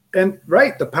easier. And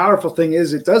the powerful thing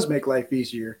is it does make life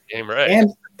easier. Damn right.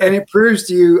 And it proves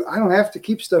to you I don't have to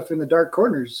keep stuff in the dark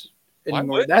corners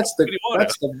anymore. That's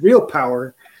the real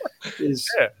power.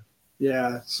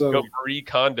 So go Marie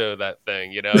Kondo that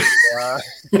thing, get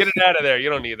it out of there. You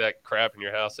don't need that crap in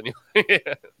your house anyway.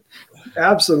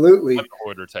 Absolutely. I'm the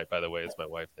hoarder type, by the way. It's my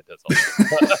wife that does all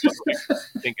that.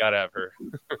 Thank God I have her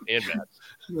and Matt.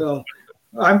 Well,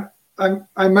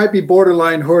 I might be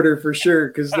borderline hoarder for sure,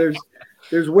 because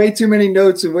there's way too many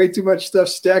notes and way too much stuff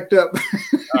stacked up.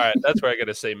 All right, that's where I got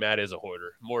to say Matt is a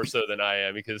hoarder, more so than I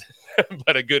am,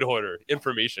 but a good hoarder,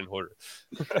 information hoarder.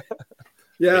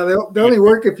 Yeah, they only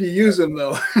work if you use them,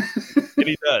 though. And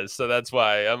he does, so that's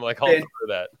why I'm like all for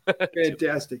that.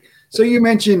 Fantastic. So you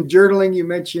mentioned journaling, you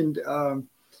mentioned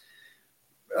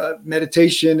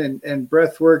meditation and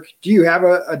breath work. Do you have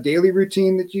a daily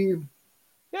routine that you?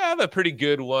 Yeah, I have a pretty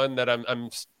good one that I'm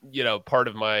part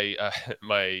of my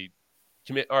my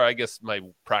commit, or I guess my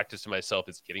practice to myself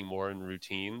is getting more in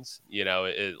routines.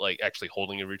 Like actually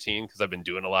holding a routine, because I've been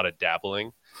doing a lot of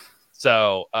dabbling.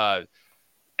 So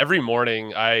every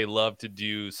morning I love to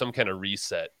do some kind of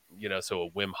reset, so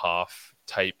a Wim Hof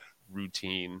type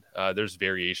routine. There's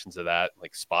variations of that.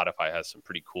 Like Spotify has some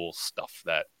pretty cool stuff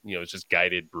that, it's just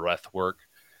guided breath work,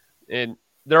 and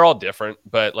they're all different,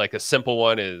 but like a simple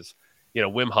one is,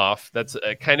 Wim Hof. That's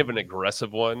a kind of an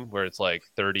aggressive one where it's like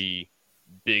 30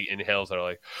 big inhales that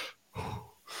are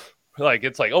like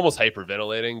it's like almost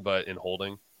hyperventilating, but in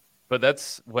holding. But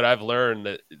that's what I've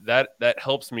learned, that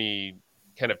helps me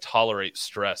kind of tolerate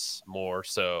stress more,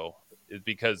 so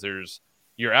because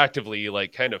you're actively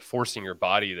like kind of forcing your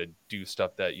body to do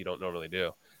stuff that you don't normally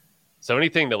do. So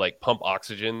anything to like pump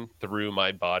oxygen through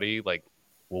my body like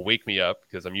will wake me up,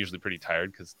 because I'm usually pretty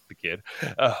tired because the kid.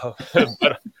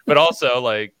 But also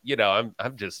like,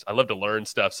 I love to learn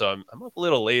stuff, so I'm up a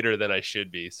little later than I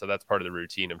should be. So that's part of the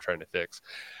routine I'm trying to fix.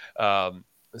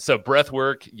 So breath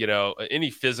work,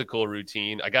 any physical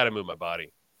routine, I got to move my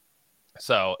body.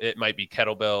 So it might be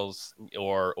kettlebells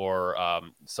or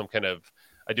some kind of,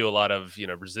 I do a lot of,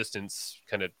 resistance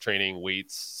kind of training,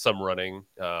 weights, some running.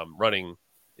 Running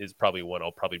is probably one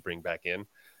I'll probably bring back in.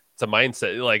 It's a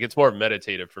mindset, like it's more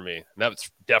meditative for me. And that's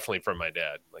definitely from my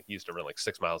dad. Like he used to run like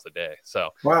 6 miles a day. So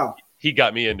wow, he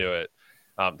got me into it.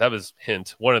 That was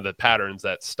one of the patterns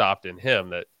that stopped in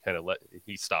him, that kind of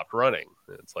he stopped running.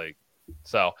 It's like,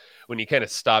 so when you kind of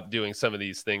stop doing some of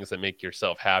these things that make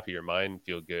yourself happy, your mind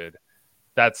feel good,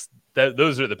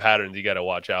 those are the patterns you got to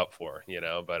watch out for,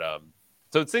 but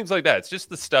so it's things like that. It's just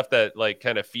the stuff that like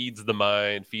kind of feeds the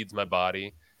mind, feeds my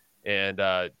body, and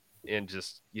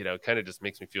just kind of just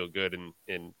makes me feel good,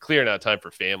 and clearing out time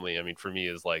for family. I mean, for me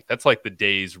is like, that's like the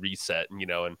day's reset,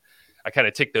 and I kind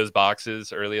of tick those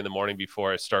boxes early in the morning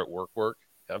before I start work.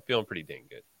 I'm feeling pretty dang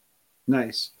good.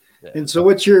 Nice. Yeah. And so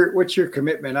what's your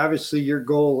commitment? Obviously your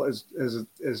goal as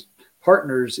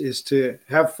partners is to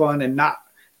have fun and not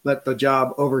let the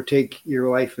job overtake your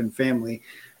life and family.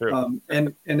 True.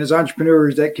 And as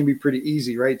entrepreneurs, that can be pretty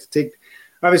easy, right? To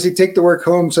take the work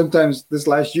home. Sometimes this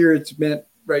last year, it's meant,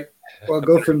 right, well,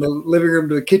 go from the living room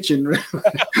to the kitchen.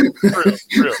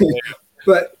 True.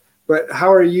 But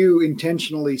how are you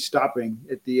intentionally stopping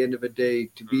at the end of a day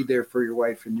to be there for your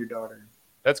wife and your daughter?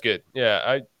 That's good.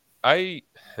 Yeah, I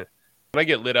when I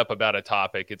get lit up about a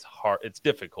topic, it's hard, it's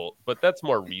difficult, but that's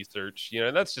more research,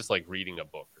 and that's just like reading a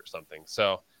book or something.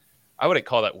 So I wouldn't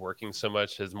call that working so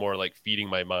much as more like feeding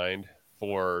my mind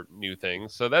for new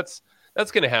things. So that's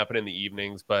going to happen in the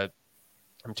evenings. But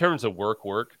in terms of work,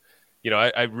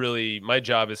 I really, my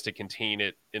job is to contain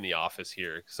it in the office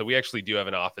here. So we actually do have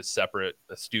an office separate,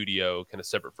 a studio kind of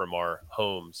separate from our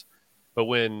homes. But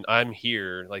when I'm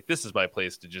here, like this is my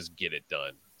place to just get it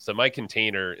done. So my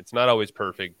container, it's not always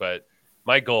perfect, but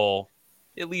my goal,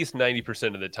 at least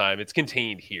 90% of the time, it's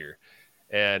contained here.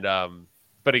 And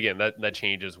but again, that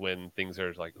changes when things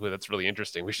are like, oh, that's really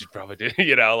interesting. We should probably do,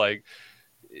 like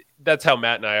that's how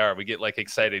Matt and I are. We get like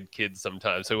excited kids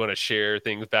sometimes. So we want to share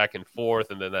things back and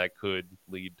forth, and then that could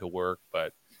lead to work.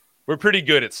 But we're pretty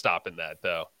good at stopping that,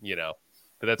 though,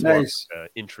 But that's nice. More of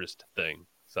an interest thing.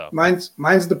 So mine's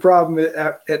the problem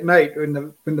at night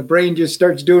when the brain just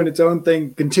starts doing its own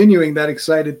thing, continuing that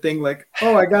excited thing, like,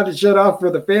 oh, I got to shut off for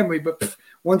the family. But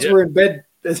once we're in bed,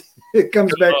 it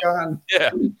comes back on.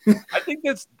 Yeah. I think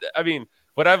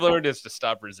what I've learned is to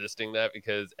stop resisting that,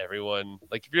 because everyone,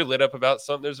 like if you're lit up about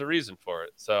something, there's a reason for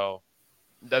it. So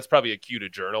that's probably a cue to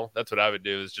journal. That's what I would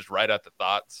do, is just write out the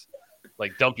thoughts,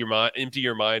 like empty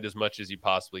your mind as much as you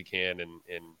possibly can. And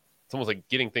it's almost like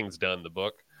getting things done. The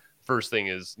book, first thing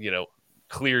is,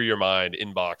 clear your mind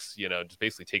inbox, just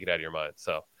basically take it out of your mind.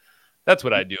 So that's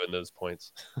what I do in those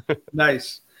points.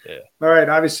 Nice. Yeah. All right.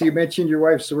 Obviously you mentioned your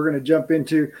wife, so we're going to jump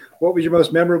into what was your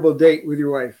most memorable date with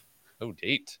your wife? Oh,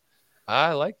 date.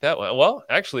 I like that one. Well,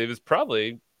 actually, it was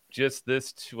probably just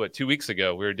 2 weeks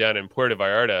ago. We were down in Puerto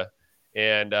Vallarta,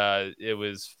 and it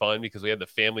was fun because we had the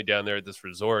family down there at this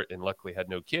resort, and luckily had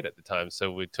no kid at the time.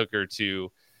 So we took her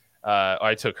to,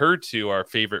 I took her to our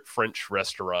favorite French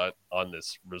restaurant on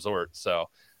this resort. So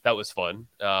that was fun.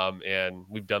 And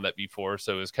we've done that before.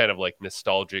 So it was kind of like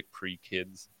nostalgic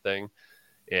pre-kids thing,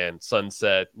 and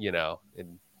sunset,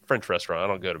 in French restaurant. I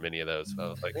don't go to many of those. So I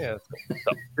was like, yeah,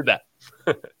 so did that.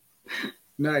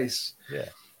 Nice. Yeah.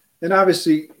 And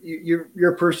obviously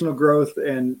your personal growth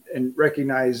and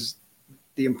recognize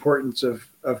the importance of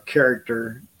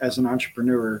character as an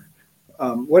entrepreneur.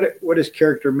 What has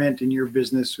character meant in your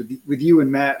business with you and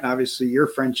Matt, and obviously your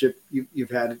friendship,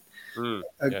 you've had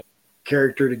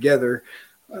character together.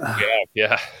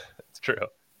 Yeah, it's true.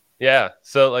 Yeah.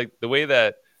 So like the way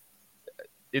that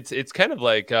it's kind of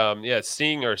like,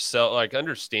 seeing ourselves, like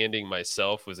understanding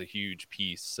myself was a huge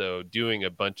piece. So doing a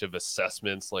bunch of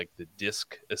assessments, like the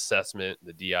DISC assessment,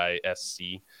 the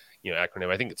DISC,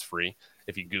 acronym, I think it's free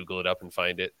if you Google it up and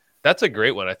find it. That's a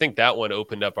great one. I think that one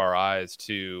opened up our eyes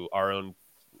to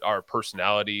our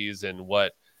personalities and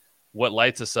what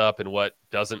lights us up and what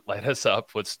doesn't light us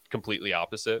up, what's completely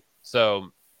opposite.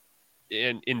 So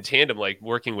in tandem, like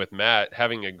working with Matt,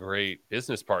 having a great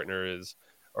business partner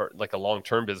or like a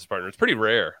long-term business partner, it's pretty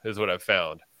rare, is what I've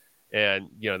found. And,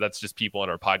 that's just people on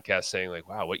our podcast saying like,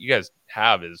 wow, what you guys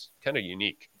have is kind of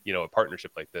unique, a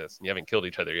partnership like this, and you haven't killed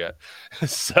each other yet.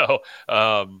 So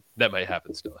that might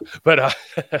happen still. But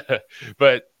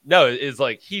but no, it's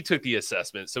like he took the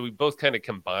assessment. So we both kind of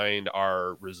combined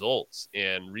our results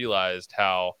and realized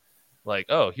how, like,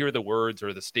 oh, here are the words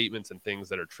or the statements and things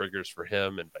that are triggers for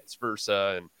him, and vice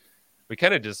versa. And we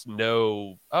kind of just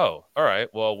know, oh, all right,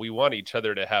 well, we want each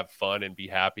other to have fun and be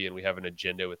happy, and we have an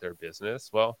agenda with our business.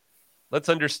 Well, let's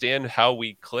understand how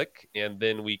we click, and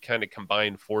then we kind of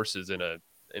combine forces in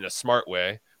a smart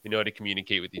way. We know how to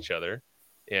communicate with each other,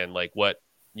 and like what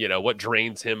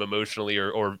drains him emotionally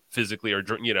or physically or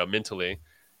mentally,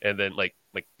 and then like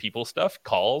people stuff,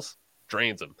 calls,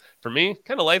 drains him. For me,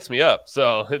 kind of lights me up.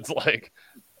 So it's like,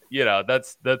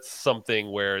 that's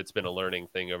something where it's been a learning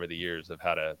thing over the years of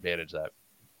how to manage that.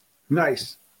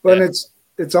 Nice. Well, yeah.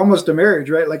 It's almost a marriage,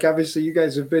 right? Like obviously you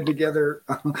guys have been together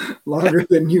longer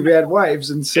than you've had wives.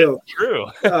 And so it's true.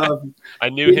 I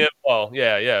knew him. Well,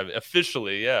 yeah.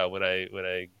 Officially. Yeah. When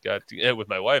I got with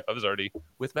my wife, I was already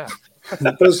with Matt.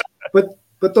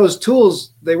 But those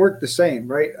tools, they work the same,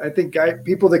 right? I think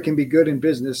people that can be good in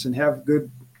business and have good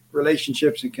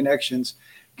relationships and connections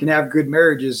can have good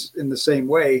marriages in the same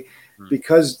way,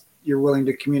 because you're willing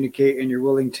to communicate and you're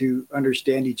willing to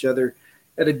understand each other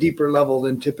at a deeper level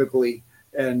than typically,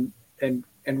 and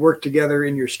work together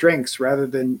in your strengths rather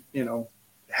than,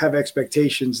 have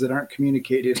expectations that aren't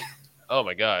communicated. Oh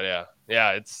my God. Yeah.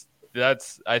 Yeah.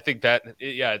 I think that,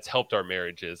 yeah, it's helped our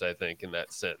marriages, I think, in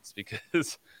that sense,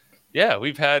 because yeah,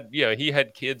 we've had, he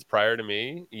had kids prior to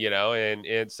me,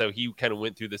 and so he kind of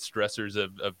went through the stressors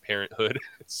of parenthood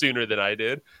sooner than I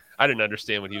did. I didn't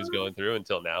understand what he was going through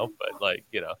until now, but like,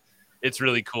 it's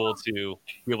really cool to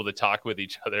be able to talk with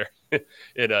each other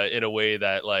in a way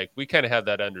that like we kind of have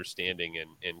that understanding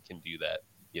and can do that,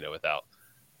 without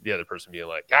the other person being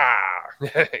like,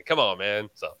 come on, man.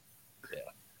 So yeah.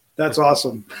 That's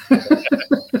awesome.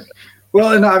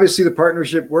 Well, and obviously the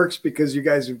partnership works because you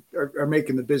guys are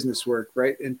making the business work,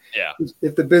 right? And yeah,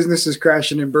 if the business is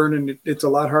crashing and burning, it's a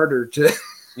lot harder to.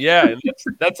 Yeah, and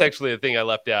that's actually the thing I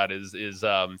left out is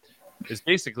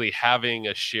basically having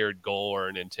a shared goal or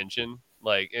an intention.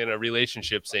 Like in a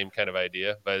relationship, same kind of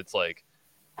idea, but it's like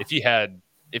if you had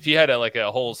like a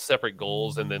whole separate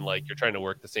goals and then like you're trying to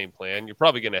work the same plan, you're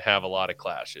probably going to have a lot of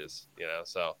clashes,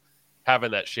 So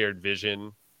having that shared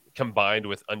vision combined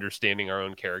with understanding our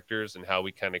own characters and how we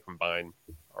kind of combine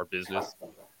our business,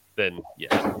 then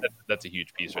yeah, that's a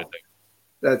huge piece right there.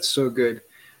 That's so good.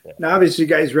 Yeah. Now, obviously, you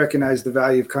guys recognize the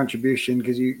value of contribution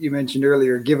because you mentioned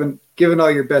earlier, giving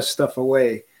all your best stuff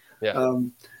away. Yeah.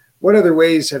 What other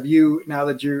ways have you, now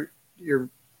that you're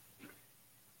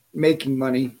making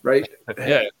money, right?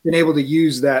 Yeah. Been able to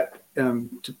use that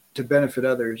to benefit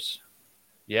others?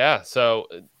 Yeah. So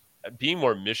being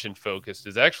more mission focused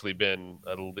has actually been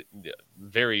a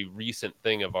very recent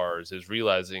thing of ours, is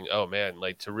realizing, oh man,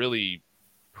 like to really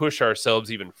push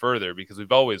ourselves even further, because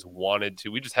we've always wanted to,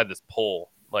 we just had this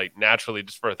pull like naturally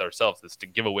just for ourselves, is to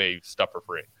give away stuff for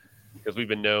free, because we've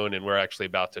been known, and we're actually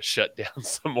about to shut down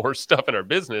some more stuff in our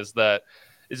business that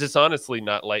is just honestly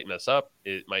not lighting us up.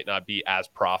 It might not be as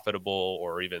profitable,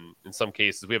 or even in some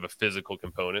cases we have a physical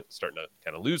component starting to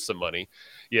kind of lose some money,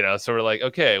 so we're like,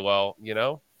 okay, well,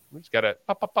 we just gotta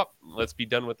pop. Let's be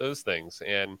done with those things.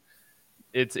 And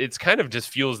it's kind of just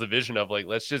fuels the vision of like,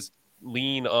 let's just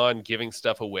lean on giving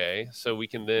stuff away so we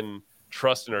can then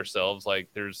trust in ourselves. Like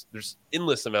there's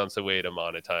endless amounts of way to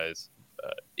monetize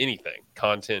anything,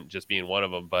 content just being one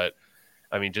of them. But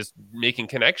I mean, just making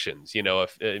connections,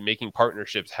 if making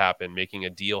partnerships happen, making a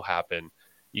deal happen,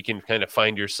 you can kind of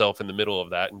find yourself in the middle of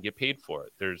that and get paid for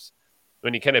it.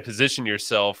 When you kind of position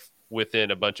yourself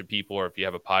within a bunch of people, or if you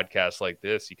have a podcast like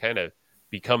this, you kind of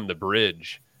become the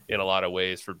bridge in a lot of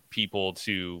ways for people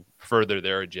to further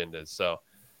their agendas. So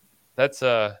that's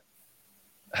I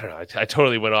don't know, I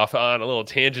totally went off on a little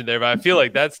tangent there, but I feel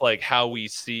like that's like how we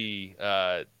see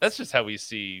that's just how we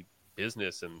see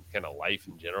business and kind of life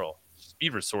in general. Just be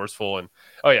resourceful,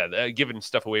 and giving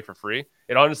stuff away for free.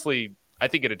 It honestly, I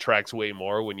think it attracts way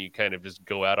more when you kind of just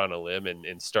go out on a limb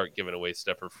and start giving away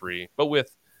stuff for free, but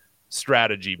with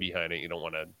strategy behind it. You don't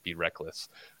want to be reckless.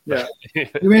 Yeah. You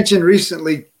mentioned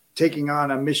recently taking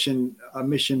on a mission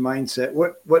mindset.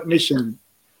 What mission?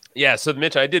 Yeah. So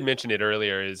Mitch, I did mention it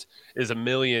earlier, is 1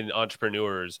 million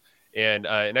entrepreneurs and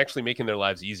actually making their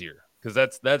lives easier. Cause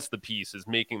that's the piece, is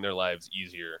making their lives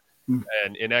easier.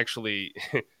 And actually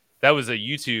that was a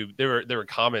YouTube. There were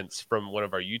comments from one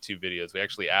of our YouTube videos. We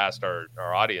actually asked our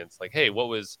audience, like, hey, what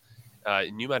was,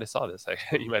 and you might've saw this,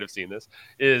 you might've seen this,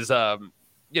 is,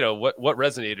 what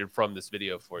resonated from this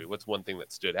video for you? What's one thing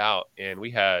that stood out? And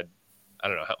we had, I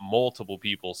don't know, multiple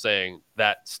people saying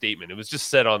that statement. It was just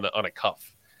said on a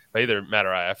cuff by either Matt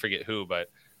or I forget who, but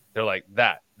they're like,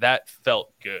 that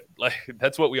felt good. Like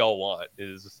that's what we all want,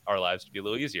 is our lives to be a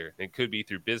little easier. And it could be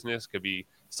through business, could be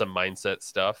some mindset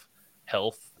stuff,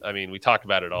 health. I mean, we talk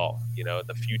about it all,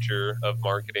 the future of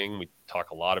marketing. We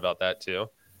talk a lot about that too.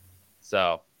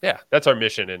 So yeah, that's our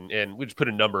mission. And we just put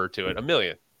a number to it, 1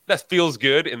 million. That feels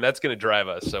good, and that's going to drive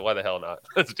us. So why the hell not?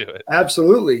 Let's do it.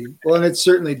 Absolutely. Well, and it's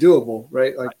certainly doable,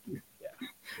 right? Like, yeah,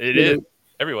 it is.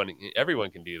 Everyone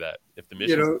can do that if the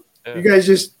mission. You guys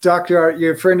just talked to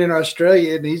your friend in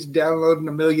Australia, and he's downloading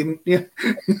 1 million.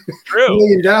 True. 1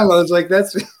 million downloads. Like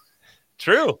that's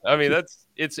true. I mean,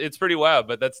 it's pretty wild.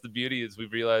 But that's the beauty, is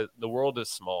we've realized the world is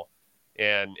small,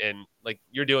 and like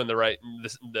you're doing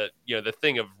the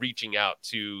thing of reaching out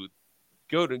to.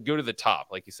 Go to the top,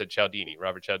 like you said,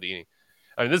 Robert Cialdini.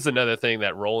 I mean, this is another thing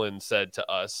that Roland said to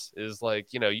us, is like,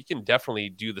 you can definitely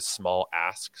do the small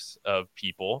asks of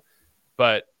people,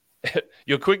 but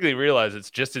you'll quickly realize it's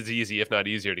just as easy, if not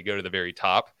easier, to go to the very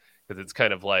top, because it's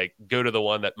kind of like go to the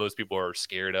one that most people are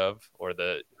scared of, or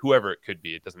whoever it could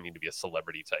be. It doesn't need to be a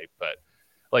celebrity type, but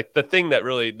like the thing that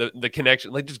really the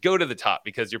connection, like just go to the top,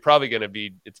 because you're probably going to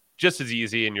be, it's just as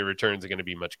easy, and your returns are going to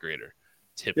be much greater.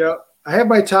 Typically. Yeah. I have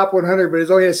my top 100, but it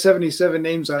only has 77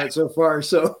 names on it so far.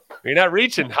 So you're not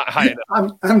reaching high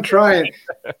enough. I'm trying.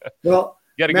 Well,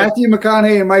 got to go. Matthew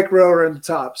McConaughey and Mike Rowe are on the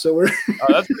top, so we're. Oh,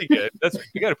 that's pretty good.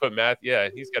 You got to put Matt. Yeah,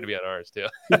 he's got to be on ours too.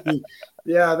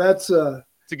 Yeah, that's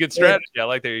it's a good strategy. I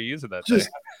like that you're using that.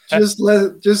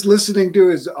 Just listening to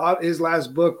his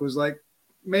last book was like,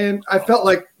 man, I felt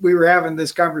like we were having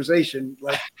this conversation,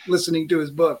 like listening to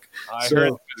his book. I heard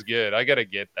it was good. I got to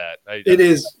get that. It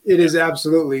is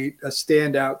absolutely a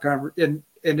standout conversation.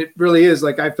 And it really is.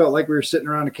 Like, I felt like we were sitting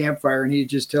around a campfire and he's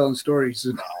just telling stories.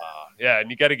 Yeah. And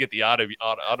you got to get the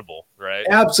audible, right?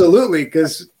 Absolutely.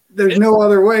 Because there's no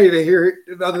other way to hear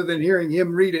it other than hearing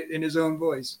him read it in his own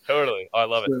voice. Totally. Oh, I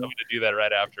love it. I'm going to do that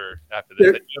right after this.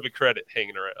 You have a credit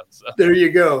hanging around. So. There you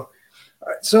go.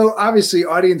 So obviously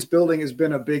audience building has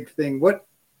been a big thing. What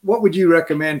would you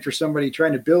recommend for somebody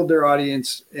trying to build their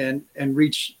audience and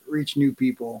reach new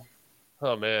people?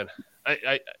 Oh man.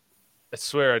 I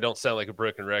swear I don't sound like a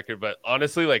broken record, but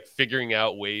honestly, like figuring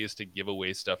out ways to give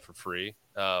away stuff for free.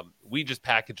 We just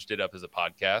packaged it up as a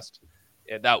podcast,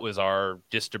 and that was our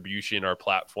distribution, our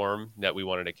platform that we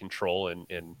wanted to control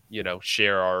and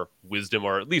share our wisdom,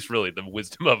 or at least really the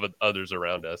wisdom of others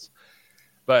around us.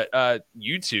 But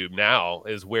YouTube now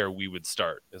is where we would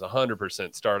start, is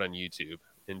 100% start on YouTube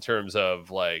in terms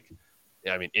of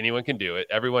anyone can do it.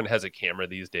 Everyone has a camera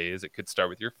these days. It could start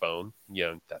with your phone.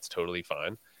 That's totally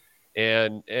fine.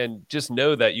 And just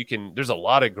know that there's a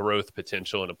lot of growth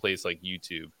potential in a place like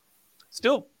YouTube.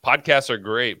 Still, podcasts are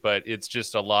great, but it's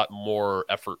just a lot more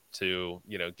effort to,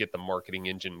 get the marketing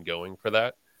engine going for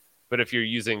that. But if you're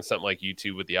using something like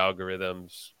YouTube with the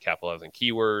algorithms, capitalizing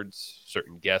keywords,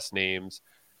 certain guest names,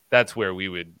 that's where we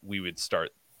would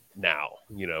start now,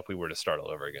 if we were to start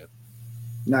all over again.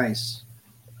 Nice.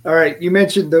 All right. You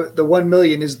mentioned the 1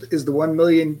 million. Is the 1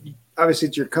 million, obviously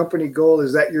it's your company goal.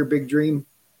 Is that your big dream?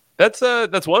 That's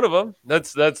one of them.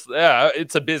 That's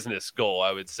it's a business goal,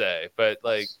 I would say. But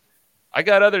like, I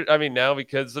got now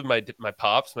because of my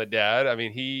pops, my dad,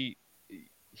 he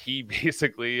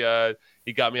basically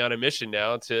he got me on a mission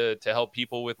now to help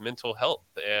people with mental health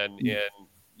and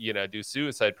do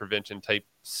suicide prevention type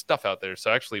stuff out there.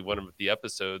 So actually one of the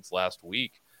episodes last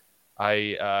week,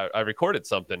 I recorded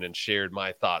something and shared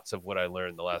my thoughts of what I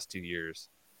learned the last 2 years,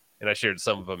 and I shared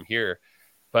some of them here.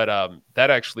 But that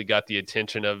actually got the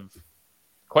attention of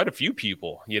quite a few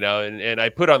people, and I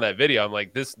put on that video, I'm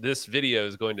like, this video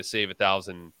is going to save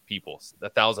 1,000 people,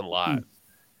 1,000 lives.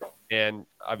 And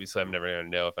obviously I'm never going to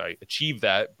know if I achieve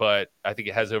that, but I think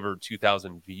it has over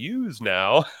 2,000 views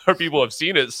now, or people have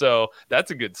seen it. So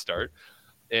that's a good start.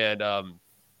 And I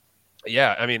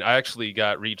actually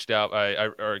got reached out.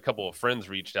 Or a couple of friends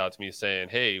reached out to me saying,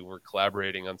 hey, we're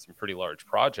collaborating on some pretty large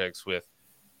projects with,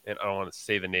 and I don't want to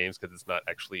say the names because it's not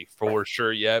actually for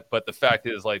sure yet. But the fact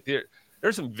is, like,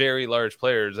 there's some very large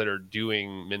players that are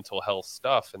doing mental health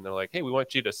stuff. And they're like, hey, we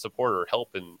want you to support or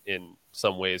help in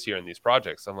some ways here in these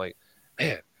projects. I'm like,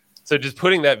 man. So just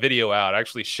putting that video out, I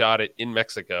actually shot it in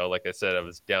Mexico. Like I said, I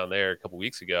was down there a couple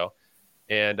weeks ago.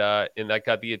 And that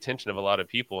got the attention of a lot of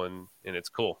people. And it's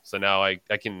cool. So now I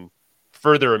can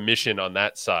further a mission on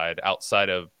that side outside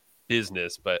of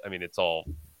business. But, it's all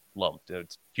lumped.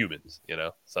 It's humans,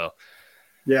 so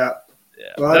yeah.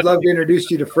 Well, I'd love to introduce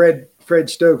you to Fred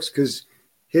Stokes, because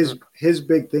his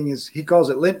big thing is, he calls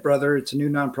it Lint Brother. It's a new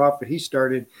nonprofit he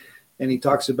started, and he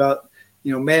talks about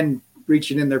men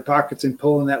reaching in their pockets and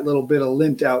pulling that little bit of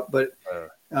lint out, but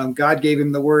God gave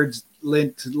him the words,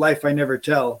 lint, life I never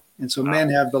tell. And so men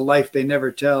have the life they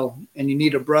never tell, and you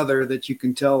need a brother that you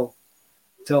can tell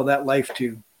that life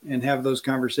to and have those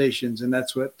conversations. And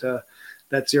that's what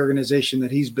that's the organization that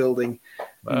he's building.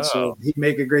 Wow. And so he'd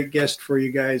make a great guest for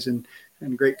you guys and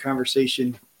great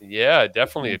conversation. Yeah,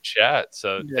 definitely a chat.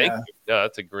 So thank you. No,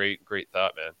 that's a great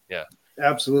thought, man. Yeah,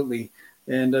 absolutely.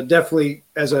 And definitely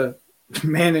as a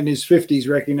man in his 50s,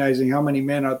 recognizing how many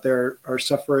men out there are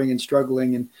suffering and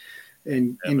struggling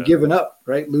and giving up,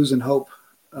 right? Losing hope.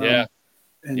 And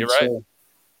you're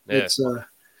right. So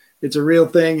it's a real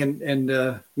thing.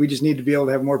 And we just need to be able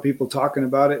to have more people talking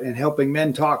about it and helping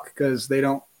men talk, because they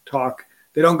don't talk.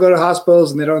 They don't go to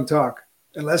hospitals and they don't talk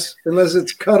unless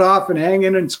it's cut off and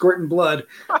hanging and squirting blood.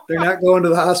 They're not going to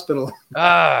the hospital.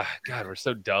 God, we're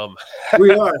so dumb.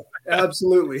 We are.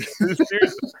 Absolutely.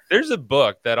 There's a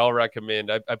book that I'll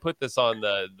recommend. I put this on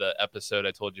the episode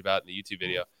I told you about in the YouTube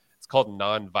video. It's called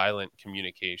Nonviolent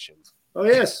Communication. Oh,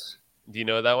 yes. Do you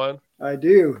know that one? I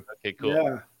do. Okay,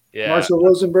 cool. Yeah. Marshall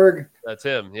Rosenberg. That's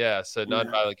him. Yeah. So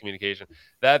nonviolent communication.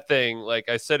 That thing, like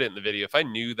I said it in the video, if I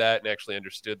knew that and actually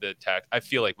understood the tact, I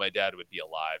feel like my dad would be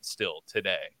alive still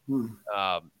today.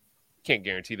 Can't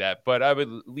guarantee that, but I would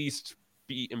at least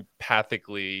be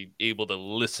empathically able to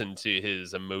listen to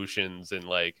his emotions, and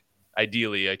like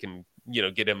ideally I can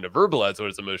get him to verbalize what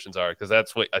his emotions are. Cause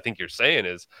that's what I think you're saying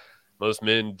is most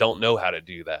men don't know how to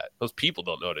do that. Most people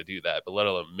don't know how to do that, but let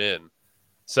alone men.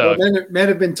 So men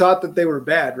have been taught that they were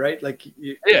bad, right? Like,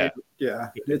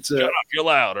 it's shut up, you're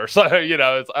loud or something,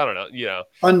 it's, I don't know,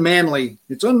 unmanly.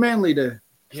 It's unmanly to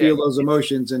feel those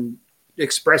emotions and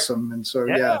express them. And so,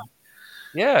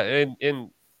 and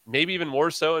maybe even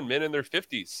more so in men in their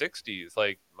 50s, 60s,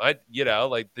 like like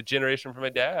the generation from my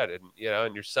dad and,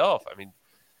 and yourself. I mean,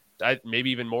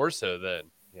 maybe even more so then,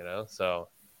 so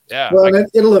yeah. Well,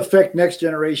 it'll affect next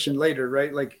generation later,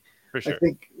 right? Like, for sure. I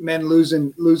think men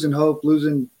losing hope,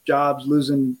 losing jobs,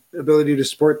 losing ability to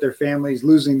support their families,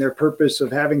 losing their purpose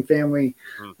of having family,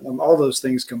 all those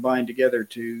things combine together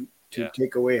to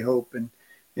take away hope. And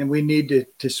we need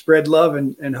to spread love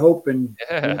and hope, and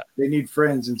they need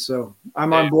friends. And so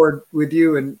I'm on board with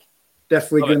you, and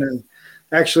definitely going to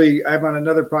actually, I'm on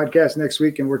another podcast next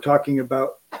week and we're talking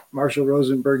about Marshall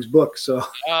Rosenberg's book. So,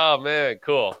 oh man,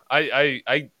 cool. I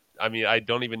mean, I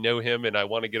don't even know him and I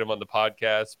want to get him on the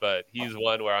podcast, but he's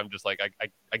one where I'm just like,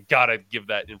 I gotta give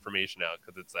that information out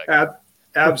because it's that.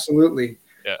 Absolutely.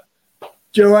 Yeah.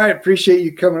 Joe, I appreciate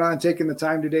you coming on, taking the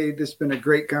time today. This has been a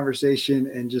great conversation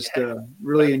and just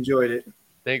really enjoyed it.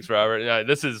 Thanks, Robert. I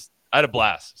had a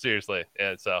blast, seriously.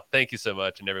 And so thank you so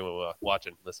much. And everyone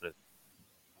watching, listening.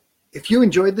 If you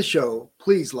enjoyed the show,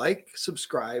 please like,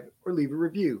 subscribe, or leave a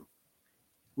review.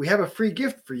 We have a free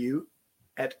gift for you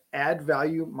at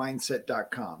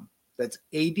addvaluemindset.com. That's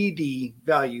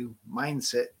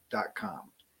addvaluemindset.com.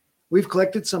 We've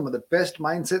collected some of the best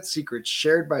mindset secrets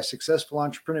shared by successful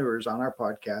entrepreneurs on our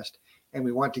podcast, and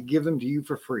we want to give them to you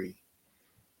for free.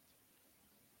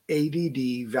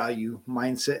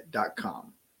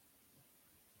 addvaluemindset.com.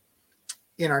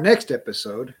 In our next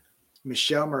episode,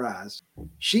 Michelle Mraz.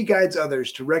 She guides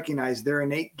others to recognize their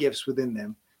innate gifts within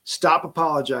them, stop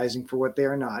apologizing for what they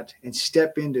are not, and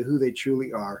step into who they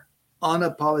truly are,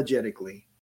 unapologetically.